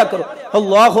نماز پڑھیا کرو.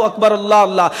 اللہ اکبر. اللہ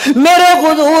اللہ. میرے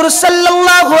حضور صلی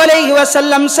اللہ علیہ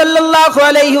وسلم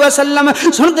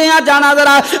سن دیا جانا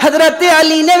ذرا. حضرت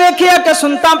علی نے ویکھیا کہ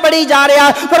سنتا پڑھی جا رہا,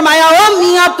 فرمایا او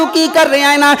میاں تو کی کر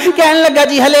رہا ہے نا؟ کہنے لگا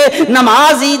جی ہلے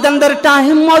نماز عید اندر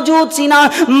ٹائم موجود سی نا,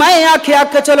 میں آکھیا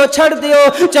کہ چلو چھڑ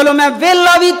دیو, چلو میں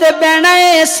ویلا بھی تے بہنا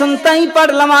ہے, سنتا ہی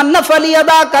پڑھ لواں, نفل ہی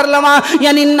ادا کر لواں.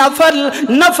 یعنی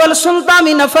نفل سنتا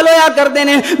بھی نفل ہویا کر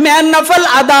دینے, میں نفل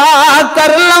ادا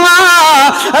کر لواں.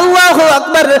 اللہ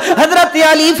اکبر. حضرت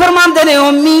علی فرماندے نے او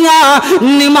میاں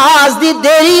نماز دی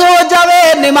دیری ہو جاوے,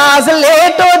 نماز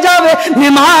لیٹ ہو جاوے,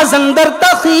 نماز اندر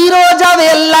تخیر ہو جاوے,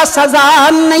 اللہ سزا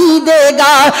نہیں دے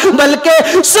گا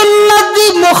بلکہ سنت دی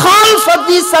مخالفت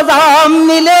دی سزا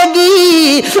ملے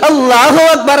گی. اللہ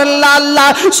اکبر. اللہ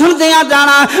اللہ. سن دیا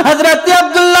جانا حضرت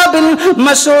عبداللہ بن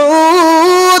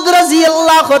مسعود رضی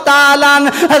اللہ تعالیٰ,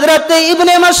 حضرت ابن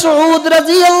مسعود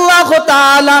رضی اللہ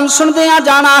تعالیٰ, سن دیا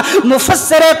جانا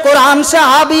مفسر قرآن,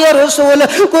 صحابی رسول,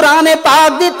 قرآن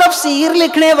پاک دی تفسیر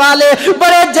لکھنے والے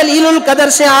بڑے جلیل القدر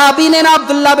صحابی نے نا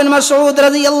عبداللہ بن مسعود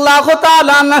رضی اللہ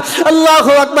تعالیٰ.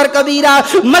 اللہ اکبر کبیرہ.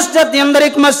 مسجد دے اندر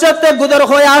ایک مسجد تے گزر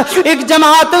ہویا, ایک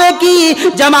جماعت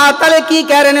کی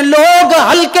کہہ رہے ہیں لوگ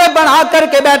ہلکے بنا کر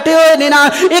کے بیٹھے ہوئے نے نا.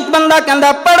 ایک بندہ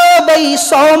کہندا پڑھو بھئی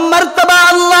 100 مرتبہ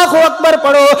اللہ اکبر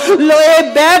پڑھو. لوے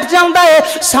بیٹھ جاندا ہے,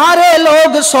 سارے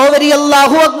لوگ 100 واری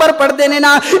اللہ اکبر پڑھ دے نے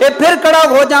نا, اے پھر کھڑا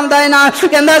ہو جاندا ہے نا,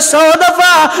 کہندا 100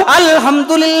 دفعہ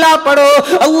الحمدللہ پڑھو,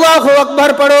 اللہ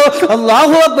اکبر پڑھو,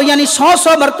 اللہ اکبر یعنی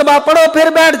 100 مرتبہ پڑھو, پھر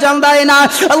بیٹھ جاندا ہے نا.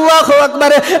 اللہ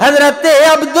اکبر. حضرت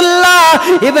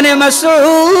عبداللہ ابن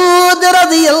مسعود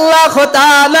رضی اللہ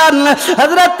تعالی,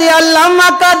 حضرت علامہ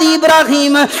قاضی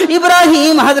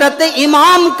ابراہیم, حضرت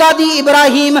امام قاضی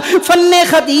ابراہیم فن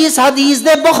حدیث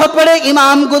دے بہت بڑے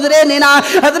امام گزرے نے نا.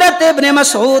 حضرت ابن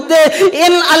مسعود دے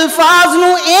ان الفاظ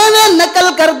نو ایویں نقل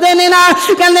کر دے نے نا,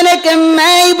 کہندے نے کہ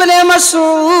میں ابن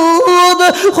مسعود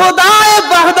خدا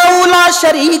وحدہ لا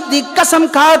شریک دی قسم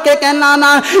کھا کے کہنا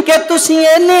نا کہ تسی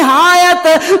نہایت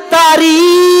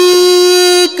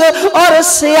تاریک اور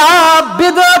سیاہ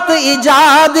بدعت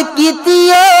ایجاد کیتی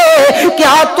ہے.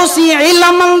 کیا تسی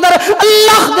علم اندر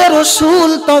اللہ دے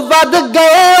رسول تو ود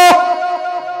گئے ہو؟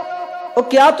 او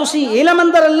کیا تسی علم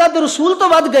اندر اللہ دے رسول تو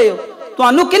ود گئے ہو؟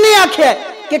 تانوں کنے آکھیا ہے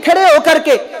کہ کھڑے ہو کر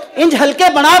کے انج ہلکے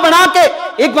بنا کے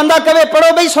ایک بندہ کہے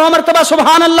پڑھو بھئی 100 مرتبہ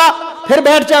سبحان اللہ, پھر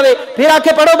بیٹھ جاوے, پھر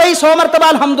آکے پڑھو بھئی 100 مرتبہ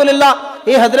الحمدللہ.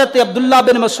 اے حضرت عبداللہ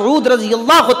بن مسعود رضی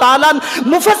اللہ تعالیٰ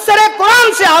مفسر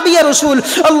قرآن صحابی رسول.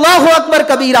 اللہ اکبر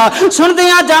کبیرہ. سن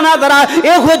دیا جانا ذرا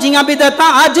اے ہو جیاں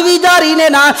بدعتاں اج وی جاری نے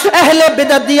نا. اہل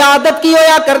بدعت دی عادت کی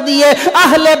ہویا کر دیے,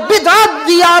 اہل بدعت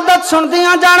دی عادت سن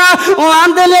دیا جانا او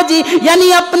آندے لے جی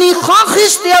یعنی اپنی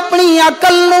خواہش تے اپنی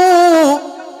عقل نو,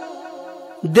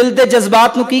 دل دے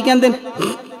جذبات نو کی کہندے نے؟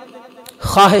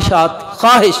 خواہشات.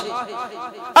 خواہش,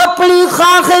 اپنی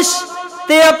خواہش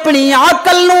تے اپنی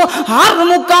عقل نو ہر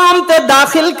مقام تے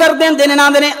داخل کر دیں دینے نا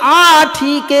دینے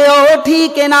ٹھیک ہے او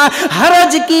ٹھیک ہے نا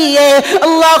حرج کی ہے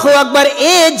اللہ اکبر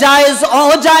اے جائز او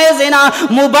جائز ہے نا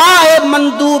مباح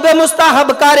مندوب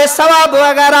مستحب کار ثواب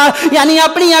وغیرہ یعنی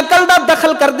اپنی عقل دا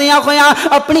دخل کر دیاں خویاں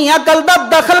اپنی عقل دا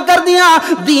دخل کر دیاں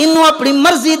دین نو اپنی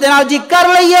مرضی دے نال جی کر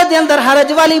لئیے دے اندر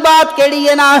حرج والی بات کیڑی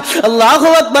ہے نا اللہ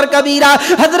اکبر کبیرہ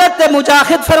حضرت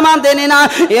مجاہد فرمان دینے نا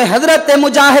یہ حضرت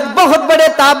مجاہد بہت بڑے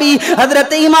تابعی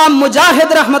حضرت امام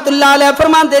مجاہد رحمت اللہ علیہ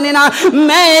فرمان دینے نا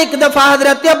میں ایک دفعہ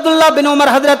حضرت عبداللہ بن عمر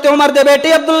حضرت عمر دے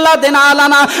بیٹے عبداللہ دے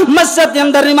نالانا مسجد کے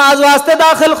اندر نماز واسطے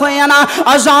داخل ہوئے نا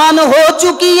اذان ہو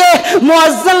چکی ہے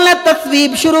مؤذن نے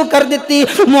تثویب شروع کر دیتی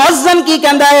مؤذن کی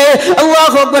کہندا ہے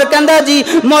اللہ اکبر کہندا جی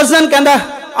مؤذن کہندا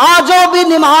آجو بھی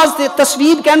نماز تے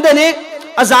تثویب کہندے نے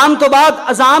اذان تو بعد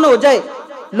اذان ہو جائے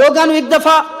لوگاں نو ایک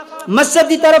دفعہ مسجد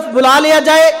دی طرف بلا لیا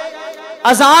جائے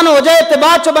اذان ہو جائے تے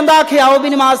بعد چو بندہ آکھے آؤ بھی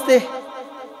نماز تے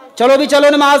چلو بھی چلو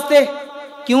نماز تے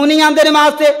کیوں نہیں آندے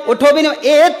نماز تے اٹھو بھی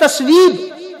اے تثویب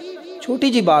چھوٹی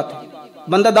جی بات ہے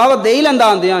بندہ دعوت دے ہی لندہ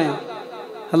آندے آیا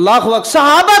اللہ اکبر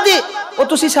صحابہ دے او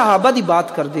تسی صحابہ دی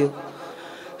بات کر دے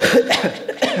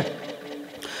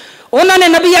انہوں نے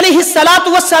نبی علیہ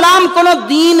السلام کو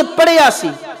دین پڑھیا سی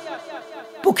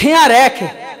بھکھیاں رہ کے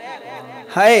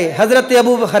ہائے حضرت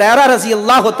ابو ہریرہ رضی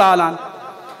اللہ تعالیٰ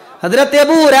حضرت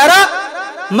ابو ہریرہ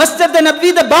مسجد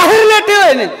نبی دے باہر لیٹے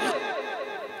ہوئے نے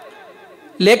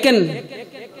لیکن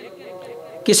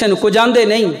کسی نے کو جاندے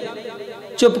نہیں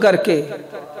چپ کر کے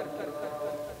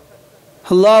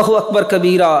اللہ اکبر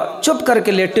کبیرہ چپ کر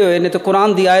کے لیٹے ہوئے نے تو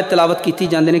قرآن دی آیت تلاوت کیتی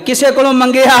جاندے نے کسے کو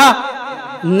منگیا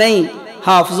نہیں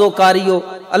حافظو قاریو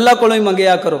اللہ کو ہی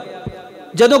منگیا کرو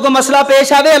جدوں کو مسئلہ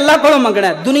پیش آوے اللہ کو منگنا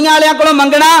ہے دنیا والے کو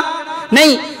منگنا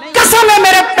نہیں قسم ہے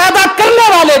میرے پیدا کرنے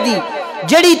والے دی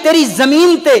جڑی تیری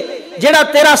زمین تے جڑا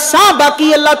تیرا ساں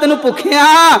باقی اللہ تینوں بھکھیا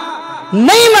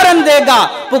نہیں مرن دے گا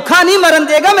بھکھا نہیں مرن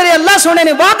دے گا میرے اللہ سونے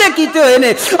نے وعدے کیتے ہوئے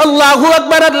نے اللہ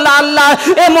اکبر اللہ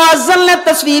اللہ اے مؤذن نے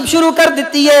تصویب شروع کر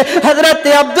دیتی ہے حضرت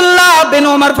عبداللہ بن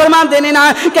عمر فرمان دینے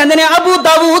نا کہندے نے ابو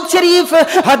داؤد شریف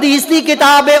حدیث دی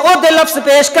کتاب ہے او دے لفظ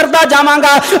پیش کردہ جاواں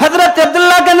گا حضرت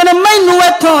عبداللہ کہندے نے مینوں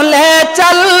ایتھوں لے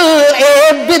چل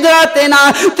اے بدعت نا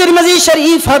ترمذی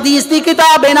شریف حدیث دی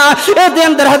کتاب ہے نا اے دے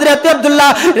اندر حضرت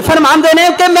عبداللہ فرمان دینے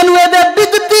کہ مینوں اے دے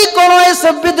بدعتی کولوں اس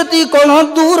بدعتی کولوں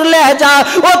دور لے جا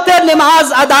اوتے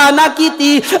نماز ادا نہ کیتی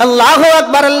اللہ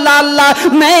اکبر اللہ اللہ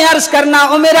میں عرض کرنا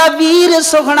او میرا ویر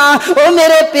سخنا او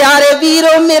میرے پیارے ویر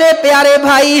او میرے پیارے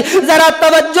بھائی ذرا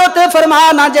توجہ تے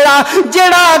فرمانا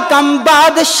جڑا کم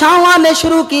بادشاہاں نے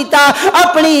شروع کیتا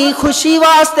اپنی خوشی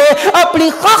واسطے اپنی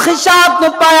خواہشات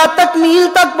نو پایا تکمیل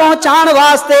تک پہنچان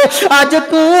واسطے اج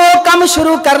تو کم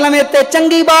شروع کر لویں تے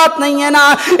چنگی بات نہیں ہے نا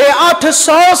اے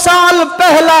 800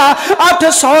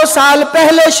 سال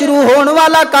پہلے شروع ہون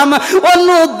والا کم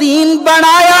انہوں دین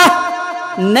بنایا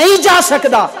نہیں جا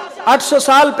سکتا 800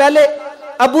 سال پہلے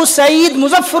ابو سعید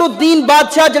مظفر الدین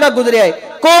بادشاہ جڑا گزریا ہے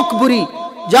کوک بری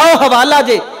جاؤ حوالہ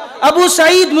جے ابو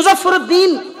سعید مظفر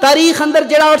الدین تاریخ اندر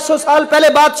جڑا 800 سال پہلے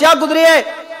بادشاہ گزریا ہے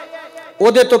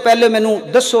او دے تو پہلے میں نو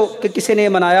دسو کہ کسی نے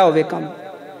منایا ہوئے کام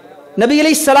نبی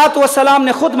علیہ السلام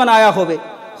نے خود منایا ہوئے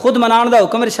خود منان دا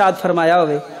حکم ارشاد فرمایا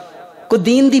ہوئے کو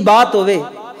دین دی بات ہوئے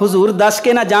حضور دس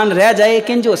کے نہ جان رہ جائے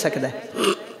کنج ہو سکتا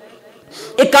ہے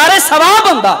ایک کارے ثواب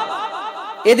ہوندہ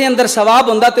اے دے اندر ثواب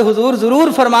ہوندہ تے حضور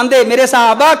ضرور فرمان دے میرے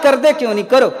صحابہ کر دے کیوں نہیں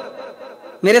کرو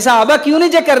میرے صحابہ کیوں نہیں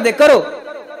جے کر دے کرو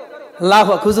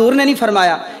اللہ حضور نے نہیں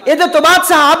فرمایا اے دے تو بعد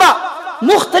صحابہ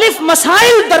مختلف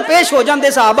مسائل درپیش ہو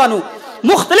جاندے صحابہ نو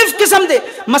مختلف قسم دے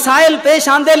مسائل پیش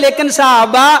آندے لیکن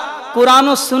صحابہ قرآن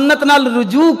و سنت نال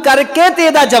رجوع کر کے تے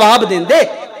دا جواب دیں دے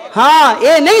ہاں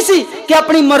اے نہیں سی کہ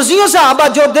اپنی مرضیوں صحابہ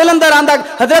جو دل اندر آندہ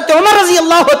حضرت عمر رضی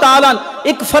اللہ تعالیٰ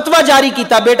ایک فتوہ جاری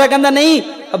کیتا بیٹا کہندہ نہیں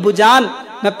ابو جان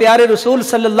میں پیارے رسول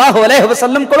صلی اللہ علیہ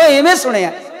وسلم کو ایمیں سنے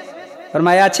ہیں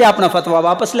فرمایا اچھے اپنا فتوہ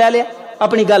واپس لے لیا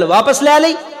اپنی گل واپس لے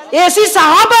لی ایسی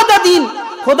صحابہ دا دین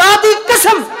خدا دی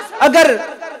قسم اگر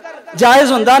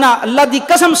جائز ہوندہ نا اللہ دی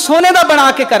قسم سونے دا بنا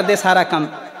کے کر دے سارا کام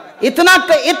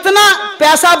اتنا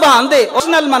پیسہ بہان دے اس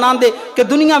نال منان دے کہ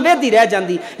دنیا ویدی رہ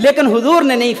جاندی لیکن حضور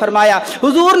نے نہیں فرمایا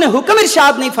حضور نے حکم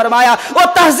ارشاد نہیں فرمایا وہ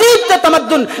تہذیب تے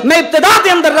تمدن میں ابتدا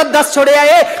دے اندر رد دس چھوڑے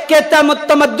آئے کہ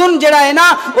تمدن جڑا ہے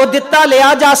نا وہ دتا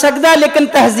لیا جا سکتا ہے لیکن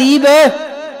تہذیب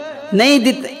نہیں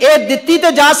دتی تو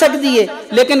جا سکتی ہے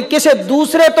لیکن کسے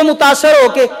دوسرے تو متاثر ہو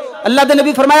کے اللہ دے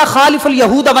نبی فرمایا خالف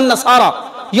الیہود والنصارى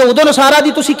یہود و نصارہ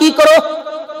دی تسی کی کرو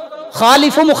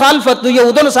خالف و مخالفت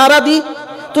یہود و نصارہ دی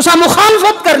تسا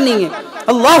مخالفت کرنی ہے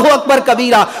اللہ اکبر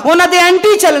کبیرہ، انہاں دے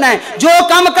اینٹی چلنا ہے، جو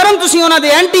کام کرن تسی انہاں دے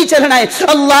اینٹی چلنا ہے۔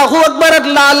 اللہ اکبر،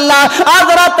 اللہ اللہ۔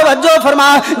 آذرا توجہ فرما،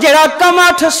 جڑا کم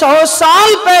 800 سال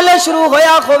پہلے شروع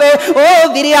ہویا ہوئے او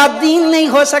ویریا دین نہیں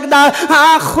ہو سکتا۔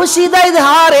 ہاں خوشی دا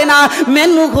اظہار ہے نا،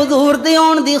 مینوں حضور دے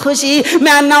اون دی خوشی،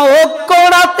 میں نہ او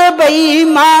کوڑا تے بے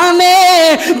ایمان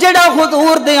ہے جڑا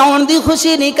حضور دے اون دی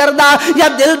خوشی نہیں کردا، یا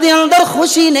دل دے اندر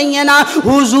خوشی نہیں ہے نا۔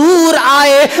 حضور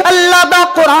آئے، اللہ دا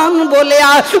قرآن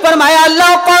بولیا، فرمایا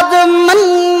لقد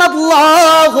من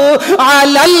اللہ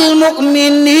علی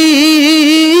المؤمنین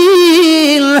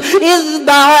اذ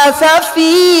بعث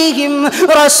فیہم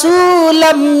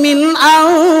رسولا من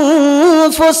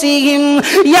انفسہم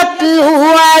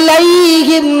یتلو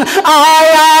علیہم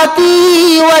آیاتی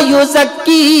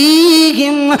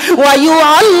ویزکیہم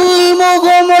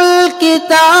ویعلمہم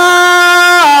الکتاب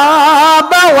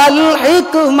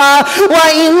والحکمہ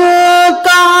وإن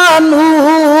كانوا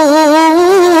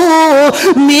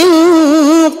من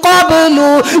قبل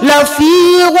لفی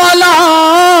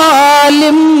ضلال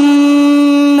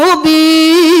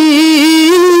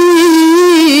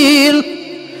مبین۔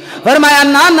 فرمایا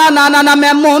نا نا نا نا نا،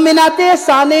 میں مومنات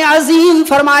احسان عظیم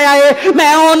فرمایا ہے،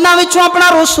 میں انہاں وچوں اپنا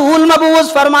رسول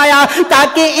مبعوث فرمایا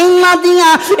تاکہ انہاں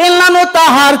دیاں انہاں نو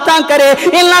طہارتاں کرے،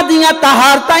 انہاں دیاں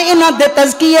طہارتاں انہاں دے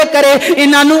تزکیے کرے،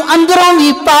 انہاں نو اندروں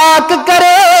بھی پاک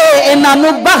کرے، انہاں نو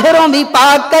باہروں بھی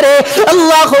پاک کرے۔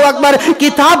 اللہ اکبر۔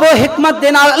 کتاب و حکمت دے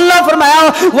نال اللہ فرمایا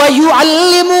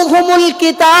وَيُعَلِّمُهُمُ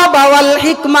الْكِتَابَ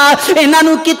وَالْحِکْمَةَ، انہاں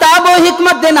نو کتاب و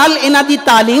حکمت دے نال انہاں دی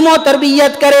تعلیم و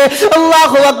تربیت کرے۔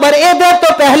 اللہ اکبر۔ اے دے تو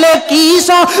پہلے کی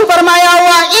سو فرمایا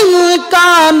وَإِن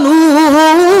كَانُوا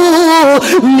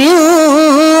مِن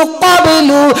قَبْلُ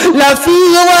لَفِي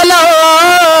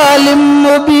ضَلَالٍ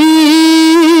مُبِينٍ۔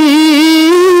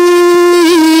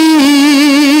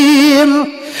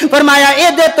 فرمایا اے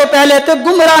دے تو پہلے تو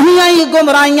گمراہیاں ہی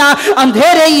گمراہیاں،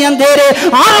 اندھیرے ہی اندھیرے،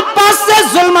 ہر پاس سے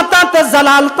ظلمتاں تے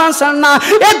زلالتاں سننا۔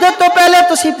 اے دے تو پہلے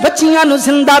تسی بچیاں نو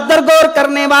زندہ درگور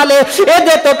کرنے والے، اے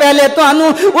دے تو پہلے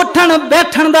تانوں اٹھن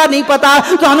بیٹھن دا نہیں پتا،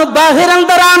 تانوں باہر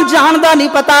اندر آن جان دا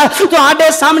نہیں پتا، تہاڈے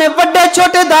سامنے بڑے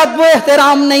چھوٹے دا وہ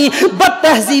احترام نہیں، بد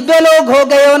تہذیبے لوگ ہو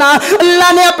گئے ہو نا۔ اللہ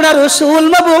نے اپنا رسول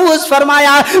مبعوث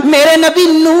فرمایا، میرے نبی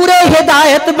نور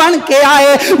ہدایت بن کے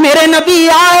آئے، میرے نبی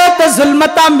آئے تے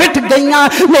ظلمتاں مٹ گئیاں،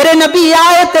 میرے نبی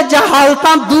آئے تے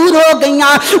جہالتاں دور ہو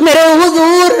گئیاں، میرے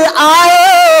حضور آئے،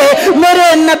 میرے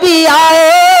نبی آئے،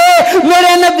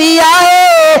 میرے نبی آئے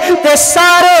تے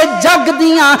سارے جگ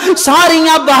دیاں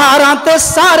ساریاں بہاراں تے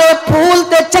سارے پھول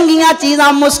تے چنگیاں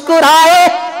چیزاں مسکرائے۔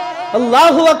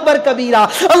 اللہ اکبر کبیرہ،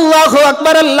 اللہ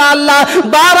اکبر، اللہ اللہ۔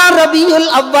 12 ربیع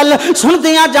الاول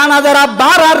سنتیاں جانا ذرا،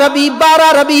 12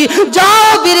 ربیع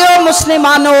جاؤ ویرو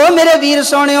مسلمانو، میرے ویر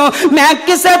سونیو، میں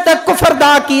کسے تے کفر دا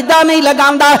عقیدہ نہیں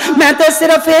لگاندا، میں تے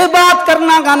صرف اے بات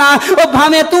کرنا گانا، او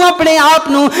بھاویں تو اپنے آپ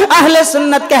نو اہل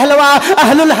سنت کہلوا،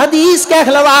 اہل الحدیث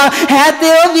کہلوا، ہے تے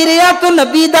او ویریا تو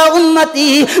نبی دا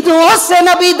امتی، تو اس سے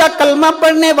نبی دا کلمہ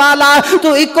پڑھنے والا، تو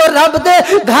ایکو رب دے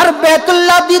گھر بیت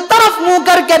اللہ دی طرف منہ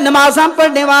کر کے نمازاں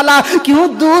پڑھنے والا، کیوں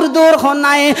دور دور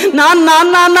ہونا ہے؟ نا نا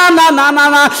نا نا نا نا نا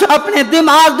نا، اپنے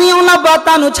دماغ دی انہاں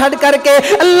باتاں نو چھڑ کر کے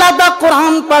اللہ دا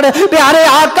قرآن پڑھ، پیارے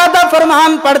آقا دا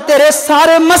فرمان پڑھ، تیرے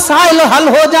سارے مسائل حل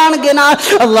ہو جان گے نا۔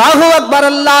 اللہ اکبر،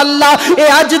 اللہ اللہ۔ اے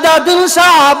اج دا دن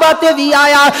صحابہ تے بھی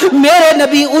آیا، میرے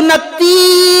نبی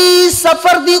 29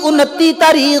 سفر دی 29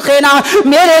 تاریخ ہے نا،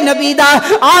 میرے نبی دا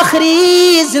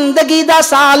آخری زندگی دا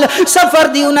سال سفر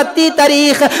دی 29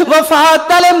 تاریخ،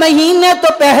 وفات والے مہینے تو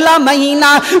پہلا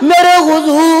مہینہ، میرے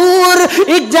حضور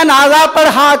ایک جنازہ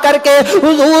پڑھا کر کے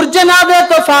حضور جنازے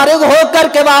تو فارغ ہو کر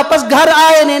کے واپس گھر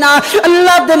آئے نے نا،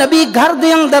 اللہ دے نبی گھر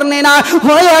دے اندر نے نا،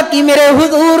 ہویا کہ میرے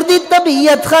حضور دی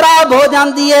طبیعت خراب ہو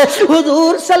جاندی ہے،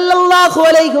 حضور صلی اللہ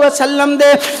علیہ وسلم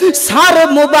دے سر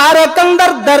مبارک اندر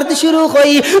درد شروع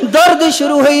ہوئی، درد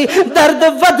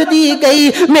ود دی گئی،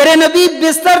 میرے نبی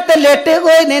بستر تے لیٹے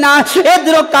ہوئے نے نا،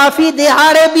 ادھروں کافی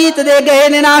دہاڑے بیت دے گئے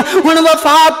نے نا، ہن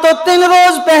وفات تو 3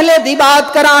 روز پہلے دی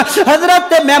بات کرا،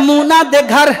 حضرت میمونہ دے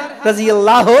گھر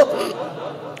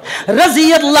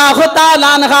رضی اللہ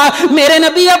تعالیٰ عنہ، میرے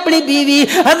نبی اپنی بیوی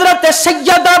حضرت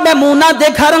سیدہ میمونہ دے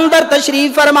گھر اندر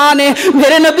تشریف فرمانے،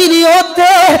 میرے نبی نے ہوتے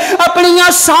اپنیاں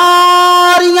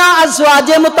ساریاں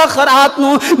ازواج متخرات نو،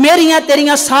 میریاں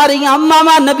تیریاں ساریاں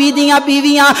ماما نبی دیاں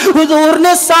بیویاں، حضور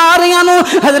نے ساریاں نو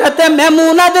حضرت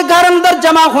میمونہ دے گھر اندر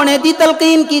جمع ہونے دی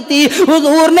تلقین کی تھی،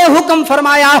 حضور نے حکم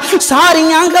فرمایا،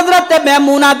 ساریاں حضرت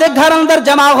میمونہ دے گھر اندر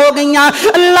جمع ہو گئیاں،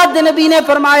 اللہ دے نبی نے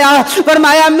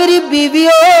فرمایا میری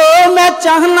بیویوں میں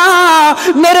چاہنا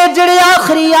میرے جڑے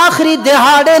آخری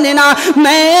دہاڑے نے نا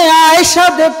میں عائشہ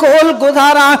دے کول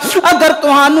گزارا، اگر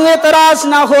تہانوں اعتراض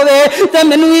نہ ہوئے تے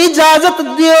مینوں اجازت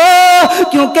دیو،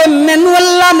 کیونکہ مینوں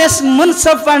اللہ نے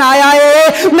منصف بنایا ہے،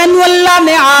 مینوں اللہ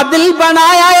نے عادل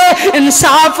بنایا ہے،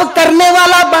 انصاف کرنے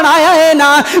والا بنایا ہے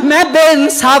نا، میں بے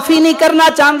انصافی نہیں کرنا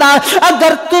چاہتا۔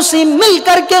 اگر تسی مل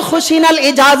کر کے خوشی نال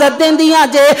اجازت دیندیاں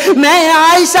جے میں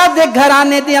عائشہ دے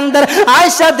گھرانے دے اندر،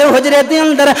 عائشہ دے حجرے دے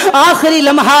اندر آخری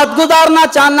لمحات گزارنا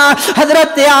چاہنا۔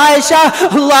 حضرت عائشہ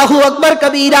اللہ اکبر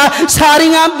کبیرہ،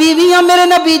 ساریاں بیویاں میرے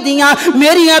نبی دیاں،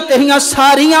 میریاں تیریاں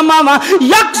ساریاں ماما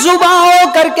یک زبان ہو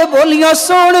کر کے بولیاں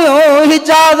سونے ہو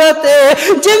اجازت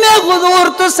جی میں حضور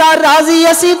تو سا راضی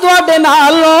اسی تواڈے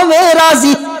نال ہووے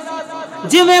راضی،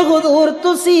 جویں حضور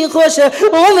تسی خوش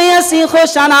اوویں اسی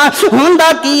خوش آنا ہوندا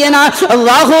کی ہے نا۔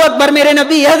 اللہ اکبر، میرے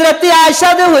نبی حضرت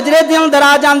عائشہ دے حجرے دے اندر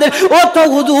آ جاندے، اوتھوں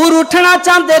حضور اٹھنا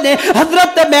چاہندے نے،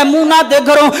 حضرت میمونہ دے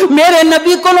گھروں میرے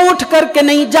نبی کول اٹھ کر کے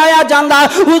نہیں جایا جاندا،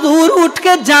 حضور اٹھ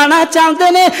کے جانا چاہندے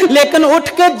نے لیکن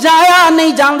اٹھ کے جایا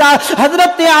نہیں جاندا۔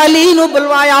 حضرت علی نو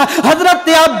بلوایا، حضرت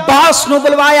عباس نو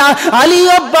بلوایا، علی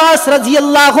عباس رضی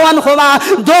اللہ عنہما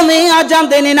دوویں آ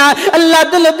جاندے نے نا، اللہ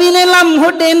دے نبی نے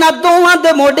لمحے نہ دوواں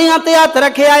دے موڈیاں تے ہاتھ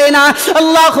رکھے آئے نا،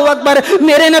 اللہ اکبر،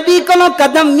 میرے نبی کولوں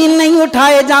قدم بھی نہیں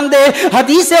اٹھائے جاندے۔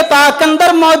 حدیث پاک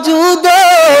اندر موجود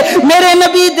ہے میرے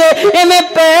نبی دے ایویں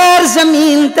پیر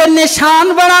زمین تے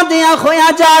نشان بنا دیاں ہویا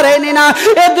جا رہے نے نا۔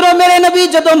 ادھروں میرے نبی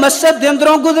جدوں مسجد دے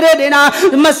اندروں گزرے نے نا،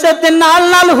 مسجد دے نال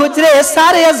نال حجرے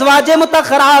سارے ازواج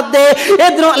مطہرات دے،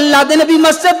 ادھروں اللہ دے نبی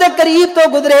مسجد دے قریب تو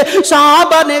گزرے،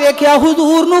 صحابہ نے ویکھیا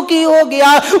حضور نو کی ہو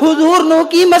گیا، حضور نو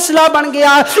کی مسئلہ بن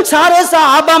گیا، سارے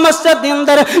صحابہ مسجد دے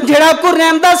اندر، جڑا کو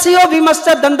رہندا سی او بھی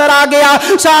مسجد اندر آ گیا،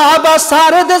 صحابہ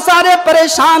سارے دے سارے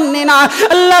پریشان نے نا۔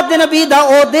 اللہ دے نبی دا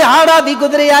او دہاڑا بھی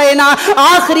گزرے آئے نا،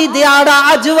 آخری دہاڑا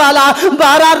اج والا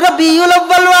 12 ربیع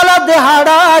الاول والا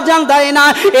دہاڑا آ جاندا ہے نا۔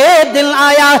 اے دن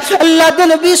آیا اللہ دے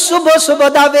نبی صبح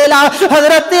دا ویلا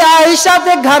حضرت عائشہ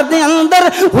دے گھر دے اندر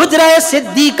حجرہ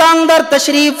صدیقہ اندر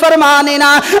تشریف فرمانے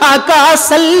نا، آقا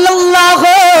صلی اللہ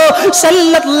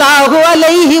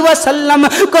علیہ وسلم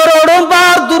کروڑوں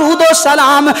بار درود و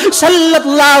سلام، صلی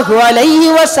اللہ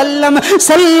علیہ وسلم،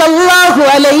 صلی اللہ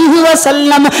علیہ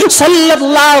وسلم، صلی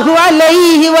اللہ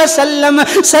علیہ وسلم،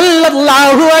 صلی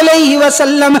اللہ علیہ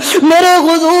وسلم۔ میرے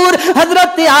حضور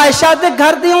حضرت عائشہ دے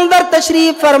گھر دے اندر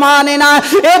تشریف فرمانے نا،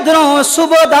 ادھروں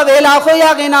صبح دا ویلا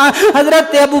ہویا گے نا،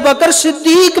 حضرت ابو بکر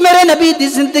صدیق میرے نبی دی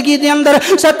زندگی دے اندر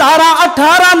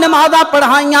 17-18 نمازاں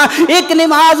پڑھائیاں، ایک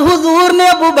نماز حضور نے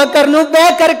ابو بکر نو بے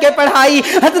کر کے پڑھائی،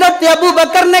 حضرت ابو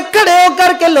بکر نے کھڑے ہو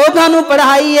کر کے لوگاں نو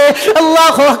پڑھائی ہے،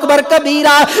 اللہ اکبر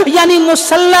کبیرہ، یعنی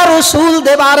مصلی رسول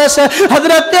دے وارث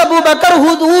حضرت ابو بکر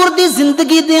حضور دی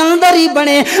زندگی دے اندر ہی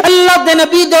بنے، اللہ دے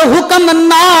نبی دے حکم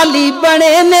نال ہی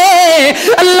بنے نے۔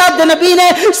 اللہ دے نبی نے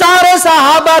سارے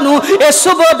صحابہ نو اے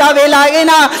صبح دا ویلا ہے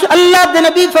نا، اللہ دے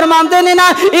نبی فرماندے نے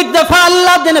نا، ایک دفعہ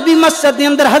اللہ دے نبی مسجد دے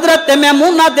اندر حضرت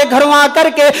میمونہ دے گھروں آ کر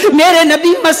کے میرے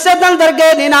نبی مسجد اندر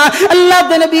گئے نے نا، اللہ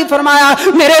دے نبی فرمایا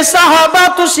میرے صحابہ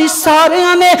تسی سارے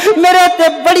نے میرے تے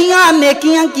بڑیاں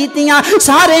نیکیاں کیتیاں،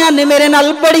 سارے نے میرے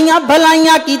نال بڑیاں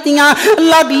بھلائیاں کیتیاں،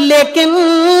 لیکن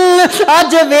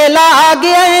اج ویلا آ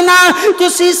گیا ہے نا،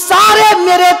 تسی سارے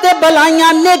میرے تے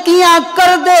بھلائیاں نیکیاں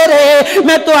کر دے رہے،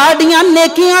 میں تہاڈیاں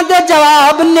نیکیاں دے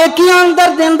جواب نیکیاں اندر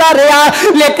دیندا رہیا،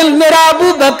 لیکن میرا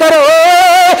ابو بکر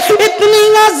اتنی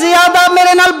زیادہ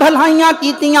میرے نال بھلائیاں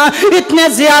کیتیاں، اتنے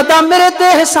زیادہ میرے تے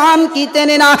احسان کیتے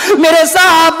نے نا، میرے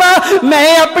صحابہ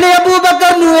میں اپنے ابو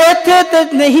بکر نو ایتھے تے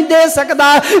نہیں دے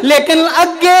سکتا لیکن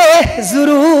اگے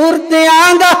ضرور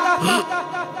دیاں گا۔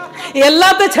 یہ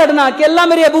اللہ تے چھڑنا کہ اللہ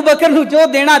میرے ابو بکر نو جو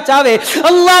دینا چاہے۔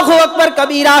 اللہ اکبر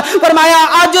کبیرہ، فرمایا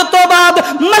آج تو بعد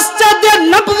مسجد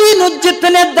نبوی نو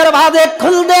جتنے دروازے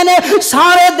کھل دینے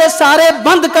سارے دے سارے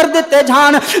بند کر دیتے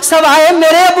جان، سوائے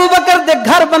میرے ابو بکر دے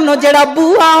گھر بنو جڑا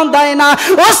بوہا ہوندا ہے نا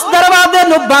اس دروازے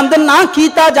نو بند نہ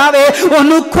کیتا جاوے،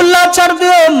 اونوں کھلا چھڑ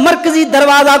دیو، مرکزی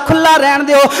دروازہ کھلا رہن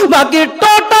دیو، باقی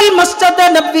ٹوٹل مسجد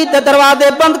نبوی دے دروازے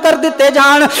بند کر دیتے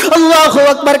جان۔ اللہ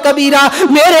اکبر کبیرہ،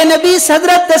 میرے نبی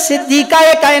حضرت صدیقہ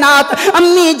کائنات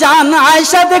امی جان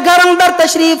عائشہ دے گھر اندر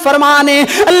تشریف فرمانے،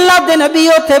 اللہ دے نبی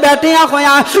اوتھے بیٹھے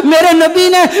ہویا، میرے نبی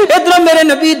نے ادھر میرے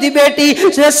نبی دی بیٹی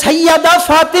سیدہ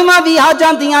فاطمہ بھی آ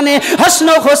جاندیاں نے، حسن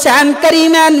و حسین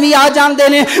کریمین بھی آ جاندے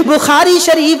نے، بخاری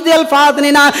شریف دے الفاظ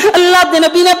نے نا، اللہ دے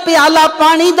نبی نے پیالہ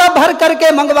پانی دا بھر کر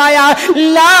کے منگوایا،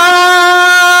 لا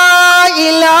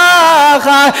الہ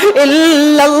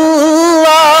الا اللہ،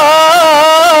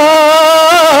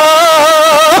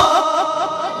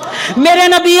 میرے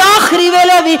میرے نبی آخری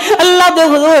ویلے بھی اللہ دے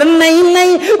حضور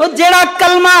نہیں وہ جڑا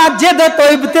کلمہ جد تو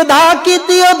ابتدا کی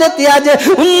تھی او دے اج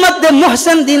امت دے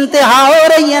محسن دی انتہا ہو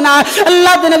رہی ہے نا.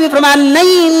 اللہ دے نبی فرمایا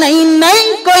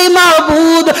نہیں کوئی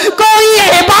معبود کوئی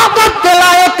عبادت کے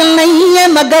لائق نہیں ہے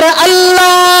مگر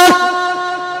اللہ.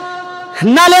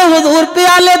 نالے حضور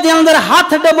پیالے دے اندر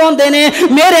ہاتھ ڈبوندے نے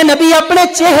میرے نبی اپنے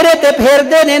چہرے تے پھیر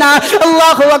دے نے نا.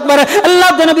 اللہ اکبر.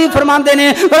 اللہ دے نبی فرماندے نے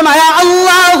فرمایا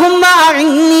اللہم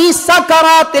اعنی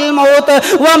سکرات الموت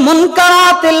و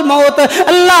منکرات الموت.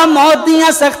 اللہ موت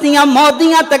دیاں سختیاں موت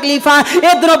دیاں تکلیفاں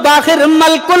ادھر باخر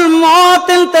ملک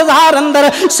الموت انتظار اندر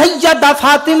سیدہ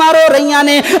فاطمہ رو رہیاں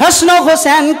نے حسن و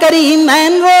حسین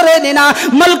کریمین رو رہے نے نا.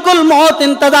 ملک الموت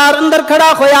انتظار اندر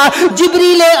کھڑا ہویا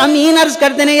جبریل امین عرض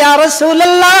کر دینے یا رسول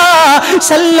اللہ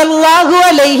صلی اللہ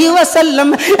علیہ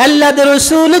وسلم اللہ دے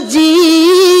رسول جی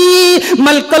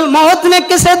ملک الموت نے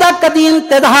کسے دا کدی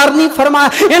انتظار نہیں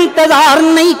فرمایا انتظار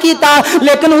نہیں کیتا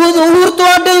لیکن حضور تو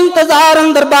اڈے انتظار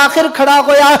اندر باخر کھڑا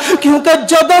ہویا کیونکہ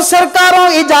جدو سرکاروں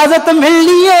اجازت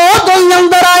ملنی ہے تو ہی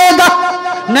اندر آئے گا.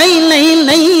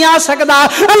 نہیں آ سکتا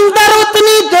اندر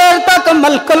اتنی دیر تک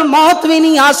ملک الموت بھی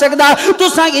نہیں آ سکتا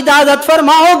تساں اجازت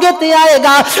فرماؤ گے تے آئے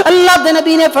گا. اللہ دے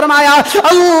نبی نے فرمایا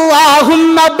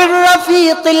اللہم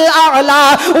بالرفیق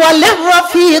الاعلی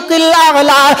وللرفیق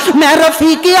الاعلی میں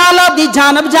رفیق اعلی دی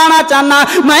جانب جانا چاہنا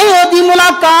میں دی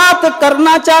ملاقات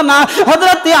کرنا چاہنا.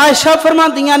 حضرت عائشہ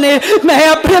فرماندیاں نے میں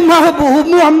اپنے محبوب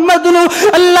محمد نو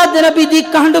اللہ دے نبی دی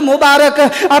کنڈ مبارک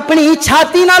اپنی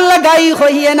چھاتی نہ لگائی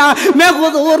ہوئی ہے نا میں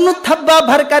حضور نو تھبا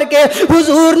بھر کر کے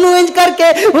حضور نو انج کر کے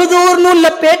حضور نو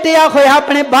لپیٹیا ہویا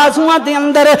اپنے بازواں دے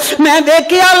اندر میں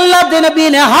دیکھیا اللہ دے نبی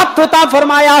نے ہاتھ اتا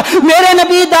فرمایا میرے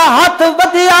نبی دا ہاتھ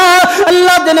ودیا.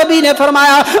 اللہ دے نبی نے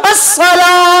فرمایا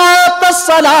الصلاۃ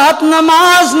الصلاۃ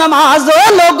نماز نماز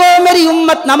او لوگو میری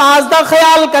امت نماز دا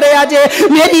خیال کرے اجے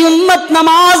میری امت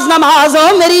نماز نماز او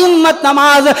میری امت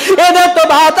نماز. اے تو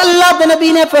بات اللہ دے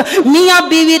نبی نے میاں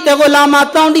بیوی تے غلاماں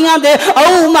تونڈیاں دے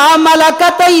او ما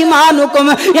ملکت ایمانکم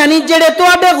یعنی جڑے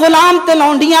تواڈے غلام تے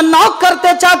لونڈیاں نوکر تے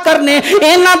چاکر نے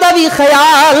انہاں دا بھی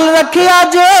خیال رکھیا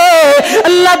جے.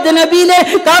 اللہ دے نبی نے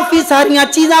کافی ساریاں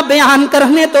چیزاں بیان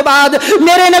کرنے تو بعد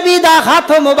میرے نبی دا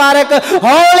ہاتھ مبارک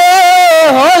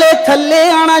ہولے تھلے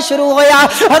آنا شروع ہویا.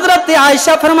 حضرت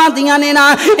عائشہ فرماندیاں نے نا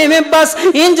ایویں بس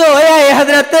انج ہویا ہے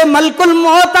حضرت ملک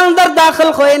الموت اندر داخل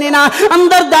ہوئے نے نا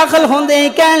اندر داخل ہوندے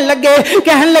کہن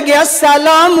لگے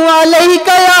السلام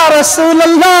علیکہ یا رسول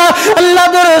اللہ اللہ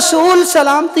دے رسول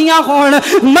سلامتیاں ہون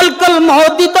ملک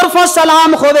الموت دی طرفوں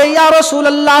سلام ہوئے یا رسول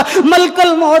اللہ. ملک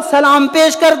الموت سلام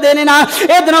پیش کر دینے نا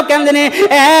ادھروں کہندے نے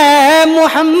اے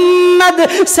محمد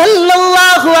صلی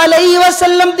اللہ علیہ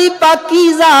وسلم دی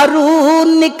پاکیزہ روح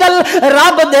نکل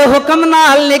رب دے حکم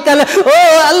نال نکل او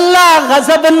اللہ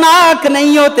غضبناک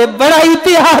نہیں ہوتے بڑا ہی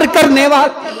پیار کرنے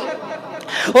والا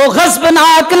وہ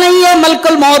غضبناک نہیں ہے. ملک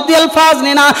الموت دی الفاظ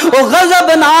نے نا وہ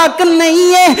غضبناک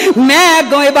نہیں ہے میں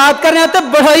گوئے بات کر رہے ہیں تو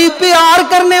بڑا ہی پیار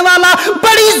کرنے والا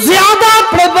بڑی زیادہ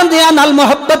اپنے بندیاں نال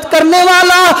محبت کرنے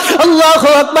والا. اللہ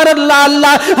اکبر اللہ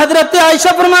اللہ. حضرت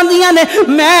عائشہ فرماندیاں نے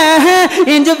میں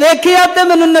انج ویکھیا تے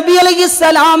مینوں نبی علیہ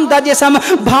السلام دا جسم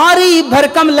بھاری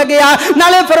بھرکم لگیا.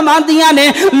 نالے فرماندیاں نے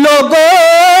لوگو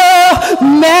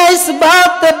میں اس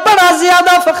بات تے بڑا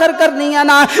زیادہ فخر کرنی ہے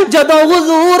نا جدوں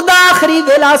حضور دا آخری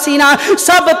ویلا سی نا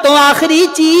سب تو آخری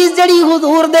چیز جڑی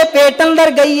حضور دے پیٹ اندر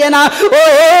گئی ہے نا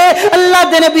اوے اللہ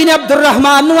دے نبی نے عبد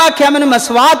الرحمن نو آکھیا مینوں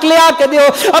مسواک لے آ کے دیو.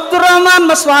 عبد الرحمن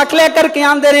مسواک لے کر کے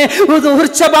آندے نے حضور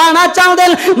چبانا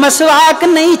چاہندے مسواک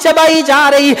نہیں چبائی جا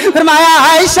رہی. فرمایا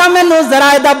عائشہ مینوں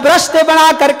ذرا دا برش تے بنا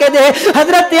کر کے دے.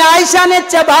 حضرت عائشہ نے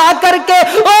چبا کر کے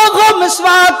او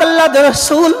مسواک اللہ دے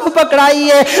رسول کو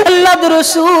پکڑائی ہے. اللہ دے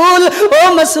رسول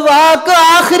او مسواک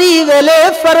آخری ویلے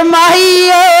فرمائی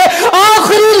ہے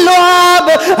آخری لعاب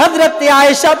حضرت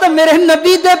عائشہ تو میرے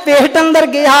نبی دے پیٹ اندر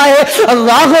گیا ہے.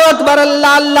 اللہ اکبر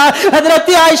اللہ اللہ. حضرت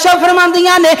عائشہ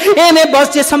فرماندیاں نے اینے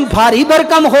بس جسم بھاری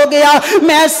بھرکم ہو گیا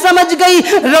میں سمجھ گئی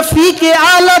رفیق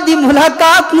اعلیٰ دی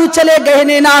ملاقات نو چلے گئے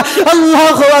نے نا.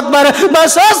 اللہ اکبر.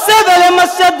 بس اس سے پہلے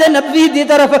مسجد نبی دی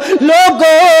طرف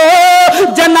لوگو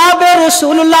جناب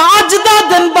رسول اللہ اج دا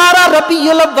دن 12 ربیع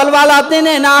الاول والا دن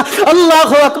ہے نا.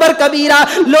 اللہ اکبر کبیرہ.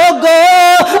 لوگو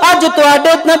اج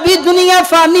تواڈے نبی دنیا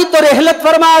فانی تو رحلت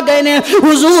فرما گئے نے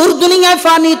حضور دنیا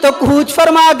فانی تو کوچ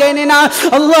فرما گئے نے نا.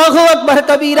 اللہ اکبر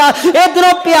کبیرہ.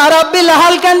 ادھروں پیارا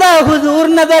بلال کہندا حضور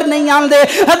نظر نہیں آندے.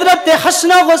 حضرت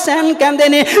حسن و حسین کہندے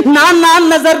نے نانا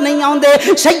نظر نہیں آندے.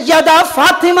 سیدہ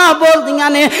فاطمہ بول دیاں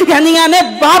نے کہندیاں نے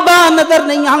بابا نظر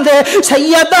نہیں آندے.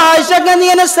 سیدہ عائشہ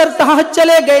کہندیاں نے سرتاج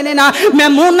چلے گئے نے نا.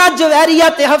 میمونہ جویریہ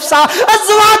تے حفصہ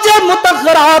ازواج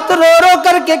مطہرات رو رو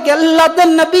کر کے کہ اللہ دے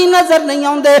نبی نظر نہیں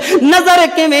آندے. نظر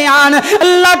کے میں آن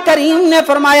اللہ کریم نے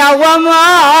فرمایا وما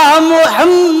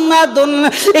محمد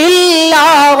الا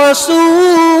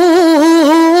رسول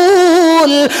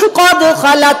قد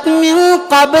خلت من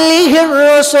قبله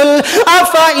الرسل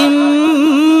افإن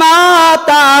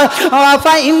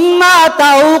مات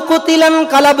أو قتل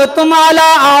انقلبتم على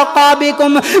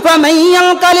أعقابكم ومن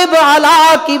ينقلب على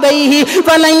عقبيه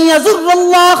فلن يضر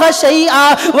الله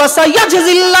شيئا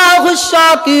وسيجزي الله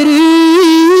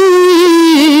الشاكرين.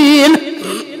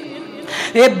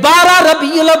 12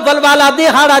 ربیع الاول والا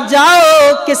دہاڑا جاؤ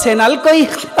کسے نال کوئی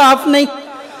اختلاف نہیں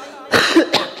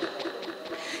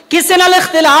کسے نال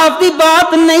اختلاف دی بات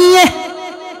نہیں ہے.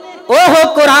 اوہ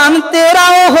قرآن تیرا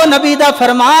اوہ نبی دا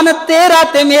فرمان تیرا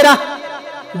تے میرا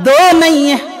دو نہیں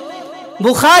ہے.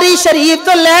 بخاری شریف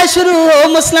تو لے شروع ہو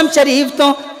مسلم شریف تو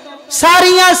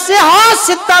ساریاں صحاح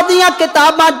ستہ دیاں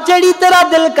کتاباں جڑی تیرا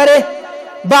دل کرے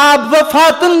باب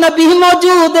وفات النبی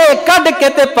موجود ہے کڈ کے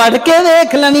تے پڑھ کے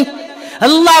دیکھ لنی.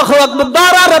 اللہ اکبر.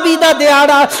 12 ربیع دا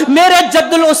دیہاڑا میرے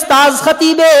جد الاستاذ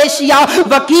خطیب ایشیا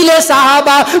وکیل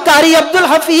صحابہ قاری عبد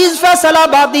الحفیظ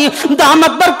فیصلابادی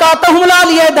دامت برکاتہم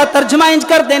العالیہ دا ترجمہ انج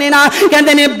کر دینے نا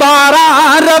کہندے نے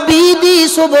 12 ربیع دی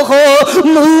صبح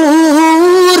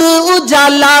نور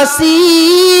اجالا سی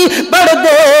بڑھ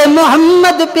دے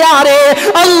محمد پیارے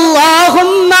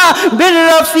اللہم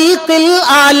بالرفیق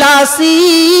الاعلی سی.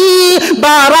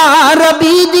 12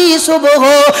 ربیع دی صبح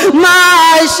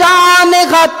معاشان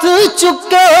خط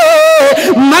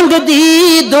چکے منگ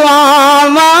دی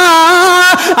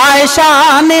دعاواں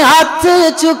عائشہ نے ہاتھ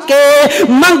چکے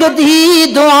منگ دی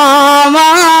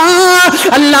دعاواں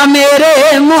اللہ میرے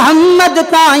محمد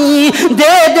تائیں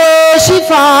دے دے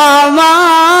شفاواں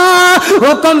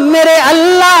حکم میرے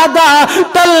اللہ دا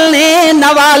ٹلنے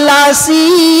نوالا سی.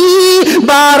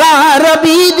 12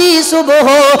 ربیع دی صبح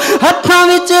ہتھاں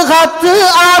وچ خط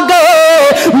آ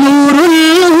گئے نور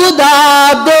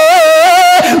الہدا دے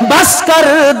بس کر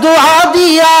دعا دی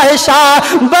عائشہ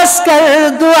بس کر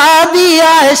دعا دی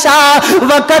عائشہ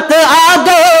وقت آ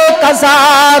گئے قضا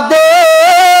دے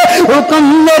حکم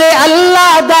میرے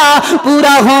اللہ دا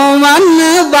پورا ہومن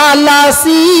والا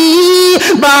سی.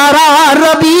 12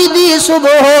 ربیع دی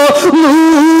صبح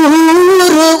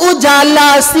نور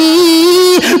اجالا سی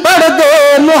پڑھ دے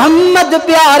محمد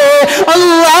پیارے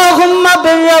اللہم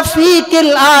بالرفیق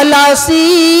الاعلی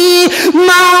سی.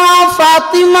 ماں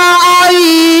فاطمہ آئی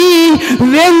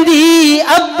ویندی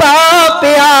ابا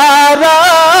پیارا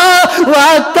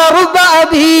وَتَرْبَ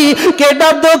ابھی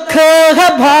کیڑا دکھ ہے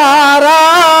بھارا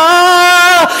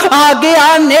آ گیا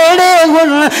نیڑے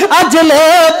ہن اجلے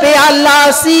پیالہ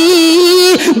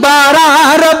سی.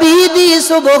 12 ربیع دی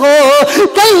صبح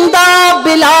کہندا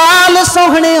بلال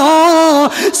سوہنیوں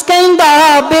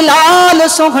کہندا بلال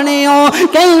سوہنیوں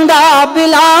کہندا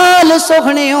بلال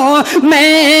سوہنیوں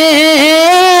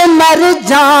میں مر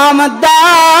جامدا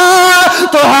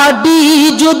تہاڈی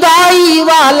جدائی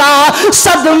والا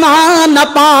صدمہ نہ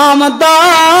پامدا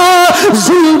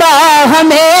زندہ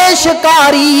ہمیش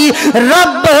کاری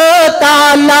رب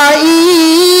تعالی.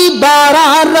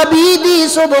 12 ربیع دی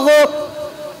صبح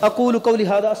اقول قولی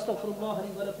ھذا استغفر اللہ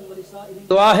لی ولکم ولسائر.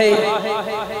 دعا ہے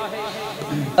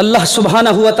اللہ سبحانہ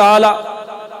وتعالی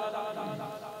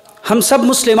ہم سب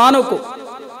مسلمانوں کو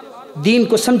دین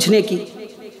کو سمجھنے کی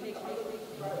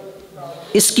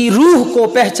اس کی روح کو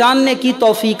پہچاننے کی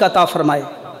توفیق عطا فرمائے.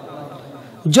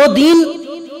 جو دین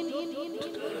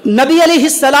نبی علیہ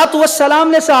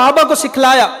السلام نے صحابہ کو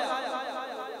سکھلایا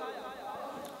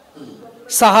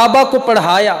صحابہ کو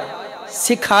پڑھایا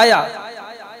سکھایا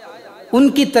ان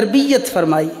کی تربیت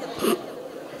فرمائی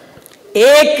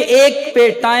ایک ایک پہ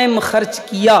ٹائم خرچ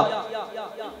کیا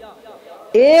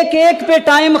ایک ایک پہ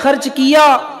ٹائم خرچ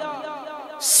کیا.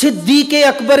 صدیق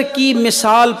اکبر کی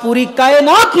مثال پوری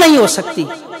کائنات نہیں ہو سکتی.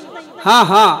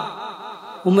 ہاں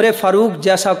عمر فاروق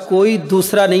جیسا کوئی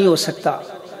دوسرا نہیں ہو سکتا.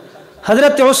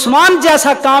 حضرت عثمان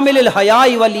جیسا کامل الحیاء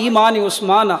والایمان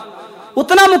عثمان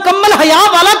اتنا مکمل حیا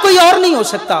والا کوئی اور نہیں ہو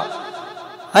سکتا.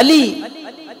 علی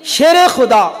شیر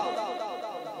خدا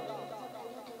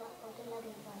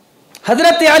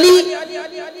حضرت علی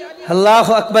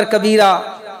اللہ اکبر کبیرہ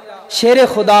شیر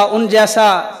خدا ان جیسا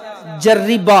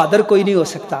جری بہادر کوئی نہیں ہو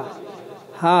سکتا.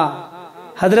 ہاں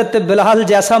حضرت بلال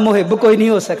جیسا محب کوئی نہیں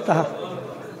ہو سکتا.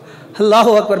 اللہ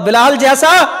اکبر. بلال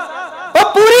جیسا وہ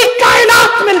پوری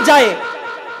کائنات مل جائے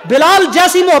بلال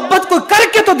جیسی محبت کو کر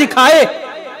کے تو دکھائے.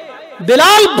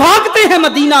 بلال بھاگتے ہیں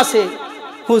مدینہ سے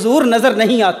حضور نظر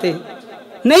نہیں آتے.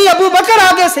 نہیں ابو بکر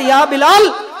آگے سے یا بلال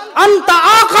انت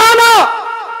آقانا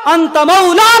انت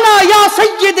مولانا یا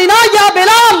سیدنا یا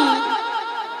بلال.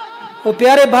 وہ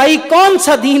پیارے بھائی کون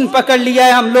سا دین پکڑ لیا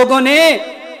ہے ہم لوگوں نے.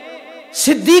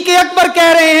 صدیق اکبر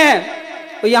کہہ رہے ہیں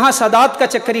تو یہاں سادات کا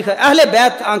چکری ہے. اہل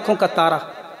بیت آنکھوں کا تارا،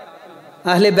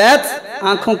 اہل بیت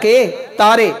آنکھوں کے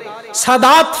تارے،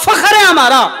 سادات فخر ہے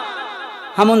ہمارا.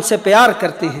 ہم ان سے پیار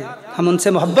کرتے ہیں، ہم ان سے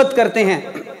محبت کرتے ہیں.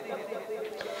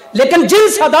 لیکن جن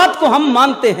سادات کو ہم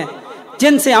مانتے ہیں،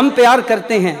 جن سے ہم پیار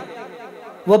کرتے ہیں،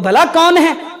 وہ بھلا کون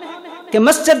ہے کہ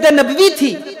مسجد نبوی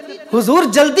تھی، حضور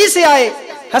جلدی سے آئے،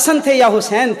 حسن تھے یا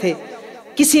حسین تھے،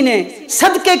 کسی نے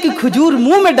صدقے کی کھجور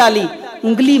منہ میں ڈالی،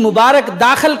 انگلی مبارک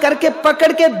داخل کر کے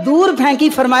پکڑ کے دور پھینکی،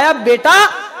 فرمایا بیٹا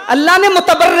اللہ نے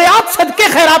متبرعات صدقے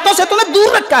خیراتوں سے تمہیں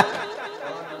دور رکھا ہے.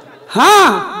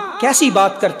 ہاں کیسی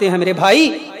بات کرتے ہیں میرے بھائی.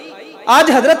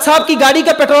 آج حضرت صاحب کی گاڑی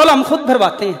کا پیٹرول ہم خود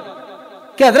بھرواتے ہیں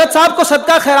کہ حضرت صاحب کو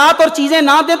صدقہ خیرات اور چیزیں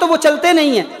نہ دیں تو وہ چلتے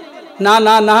نہیں ہیں. نہ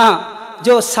نہ نہ،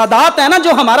 جو سادات ہے نا،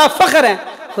 جو ہمارا فخر ہے،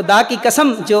 خدا کی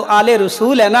قسم جو آل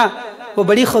رسول ہے نا، وہ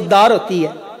بڑی خوددار ہوتی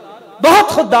ہے، بہت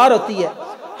خوددار ہوتی ہے.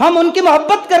 ہم ان کی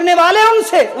محبت کرنے والے،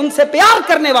 ان سے پیار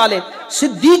کرنے والے،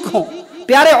 صدیق ہوں،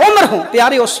 پیارے عمر ہوں،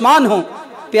 پیارے عثمان ہوں،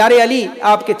 پیارے علی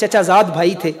آپ کے چچا زاد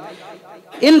بھائی تھے.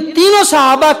 ان تینوں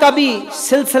صحابہ کا بھی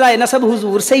سلسلہ نسب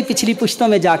حضور سے ہی پچھلی پشتوں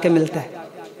میں جا کے ملتا ہے.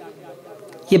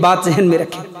 یہ بات ذہن میں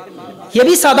رکھیں. یہ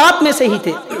بھی سادات میں سے ہی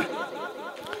تھے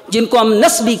جن کو ہم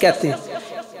نسبی کہتے ہیں.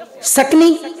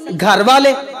 سکنی گھر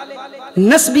والے،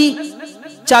 نسبی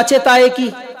چاچے تائے کی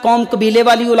قوم قبیلے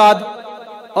والی اولاد،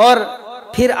 اور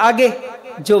پھر آگے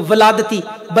جو ولادتی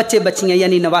بچے بچیاں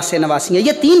یعنی نواسے نواسیاں.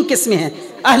 یہ تین قسمیں ہیں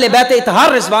اہل بیت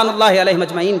اطہار رضوان اللہ علیہ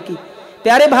مجمعین کی.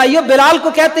 پیارے بھائیوں، بلال کو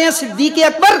کہتے ہیں صدیق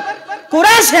اکبر،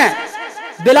 قریش ہیں.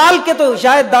 بلال کے تو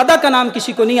شاید دادا کا نام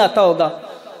کسی کو نہیں آتا ہوگا.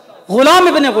 غلام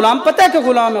ابن غلام، پتہ ہے کہ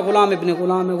غلام ہے، غلام ابن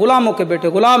غلام ہے، غلاموں کے بیٹے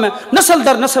غلام ہے، نسل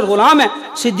در نسل غلام ہے.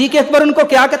 صدیق اکبر ان کو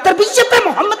کیا کہتے ہیں؟ تربیت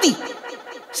محمدی.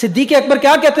 صدیق اکبر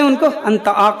کیا کہتے ہیں ان کو؟ انت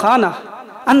آقانا،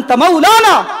 انت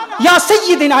مولانا، یا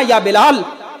سیدنا یا بلال.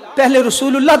 پہلے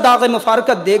رسول اللہ داغ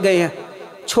مفارقت دے گئے ہیں،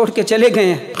 چھوڑ کے چلے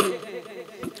گئے ہیں.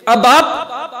 اب آپ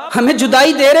ہمیں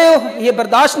جدائی دے رہے ہو، یہ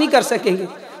برداشت نہیں کر سکیں گے،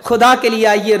 خدا کے لیے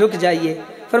آئیے، رک جائیے.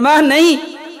 فرمایا نہیں،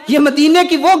 یہ مدینے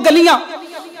کی وہ گلیاں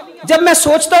جب میں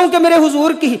سوچتا ہوں کہ میرے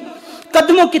حضور کی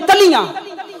قدموں کی تلیاں،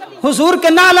 حضور کے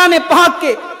نالانے پاک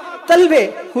کے تلوے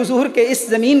حضور کے اس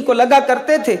زمین کو لگا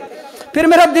کرتے تھے، پھر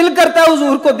میرا دل کرتا ہے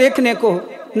حضور کو دیکھنے کو.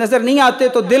 نظر نہیں آتے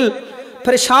تو دل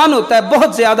پریشان ہوتا ہے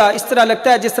بہت زیادہ. اس طرح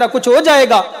لگتا ہے جس طرح کچھ ہو جائے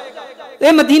گا.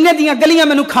 اے مدینے دیاں گلیاں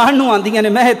مینوں کھان نوں آندیاں نے،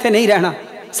 میں ایتھے نہیں رہنا.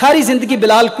 ساری زندگی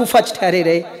بلال کوفہ چ ٹھہرے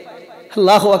رہے.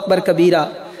 اللہ اکبر کبیرہ.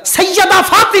 سیدہ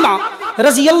فاطمہ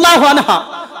رضی اللہ عنہا،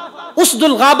 اسد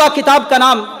الغابہ کتاب کا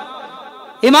نام،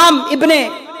 امام ابن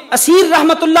اسیر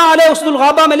رحمت اللہ علیہ اسد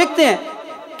الغابہ میں لکھتے ہیں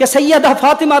کہ سیدہ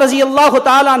فاطمہ رضی اللہ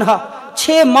تعالی عنہا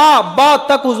 6 ماہ بعد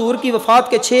تک، حضور کی وفات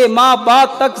کے 6 ماہ بعد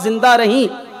تک زندہ رہیں،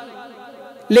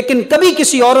 لیکن کبھی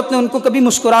کسی عورت نے ان کو کبھی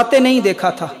مسکراتے نہیں دیکھا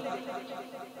تھا.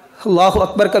 اللہ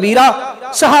اکبر کبیرہ.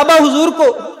 صحابہ حضور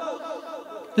کو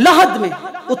لحد میں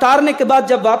اتارنے کے بعد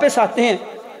جب واپس آتے ہیں،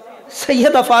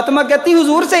 سیدہ فاطمہ کہتی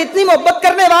حضور سے اتنی محبت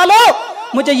کرنے والوں،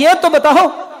 مجھے یہ تو بتاؤ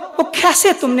وہ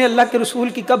کیسے تم نے اللہ کے رسول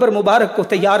کی قبر مبارک کو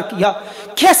تیار کیا،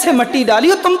 کیسے مٹی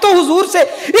ڈالی؟ تم تو حضور سے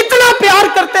اتنا پیار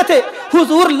کرتے تھے،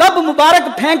 حضور لب مبارک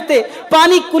پھینکتے،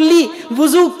 پانی کلی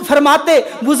وضو فرماتے،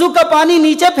 وضو کا پانی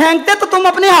نیچے پھینکتے تو تم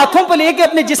اپنے ہاتھوں پہ لے کے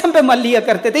اپنے جسم پہ مل لیا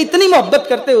کرتے تھے. اتنی محبت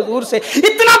کرتے حضور سے،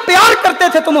 اتنا پیار کرتے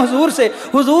تھے تم حضور سے.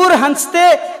 حضور ہنستے،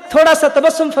 تھوڑا سا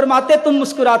تبسم فرماتے، تم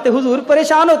مسکراتے، حضور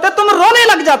پریشان ہوتے، تم رونے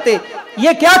لگ جاتے.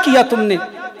 یہ کیا کیا تم نے؟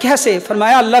 کیسے؟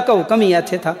 فرمایا اللہ کا حکم ہی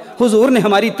ایسے تھا، حضور نے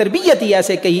ہماری تربیت ہی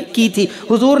ایسے کی تھی،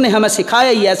 حضور نے ہمیں سکھایا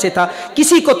ہی ایسے تھا.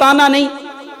 کسی کو تانا نہیں،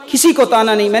 کسی کو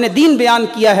تانا نہیں. میں نے دین بیان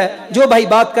کیا ہے، جو بھائی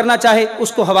بات کرنا چاہے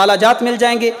اس کو حوالہ جات مل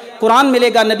جائیں گے، قرآن ملے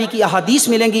گا، نبی کی احادیث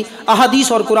ملیں گی.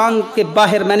 احادیث اور قرآن کے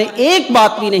باہر میں نے ایک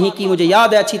بات بھی نہیں کی، مجھے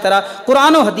یاد ہے اچھی طرح.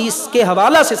 قرآن و حدیث کے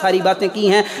حوالہ سے ساری باتیں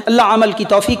کی ہیں. اللہ عمل کی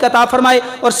توفیق عطا فرمائے،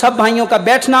 اور سب بھائیوں کا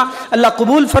بیٹھنا اللہ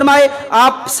قبول فرمائے.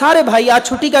 آپ سارے بھائی، آج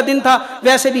چھٹی کا دن تھا،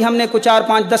 ویسے بھی ہم نے کچھ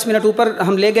 4-5-10 منٹ اوپر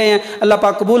ہم لے گئے ہیں. اللہ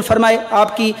پاک قبول فرمائے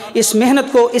آپ کی اس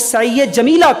محنت کو، اس سعی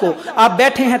جمیلہ کو. آپ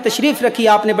بیٹھے ہیں، تشریف رکھیے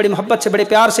آپ نے بڑی محبت سے، بڑے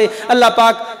پیار سے. اللہ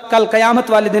پاک کل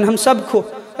قیامت والے دن ہم سب کو،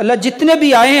 اللہ جتنے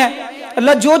بھی آئے ہیں،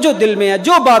 اللہ جو جو دل میں ہے،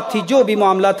 جو بات تھی، جو بھی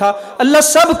معاملہ تھا، اللہ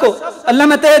سب کو، اللہ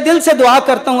میں تیرے دل سے دعا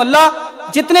کرتا ہوں، اللہ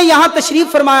جتنے یہاں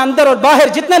تشریف فرمائے اندر اور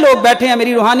باہر، جتنے لوگ بیٹھے ہیں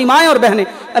میری روحانی مائیں اور بہنیں،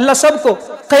 اللہ سب کو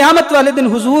قیامت والے دن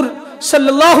حضور صلی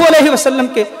اللہ علیہ وسلم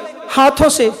کے ہاتھوں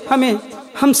سے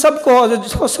ہم سب کو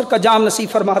حوض کا جام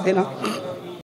نصیب فرما دینا.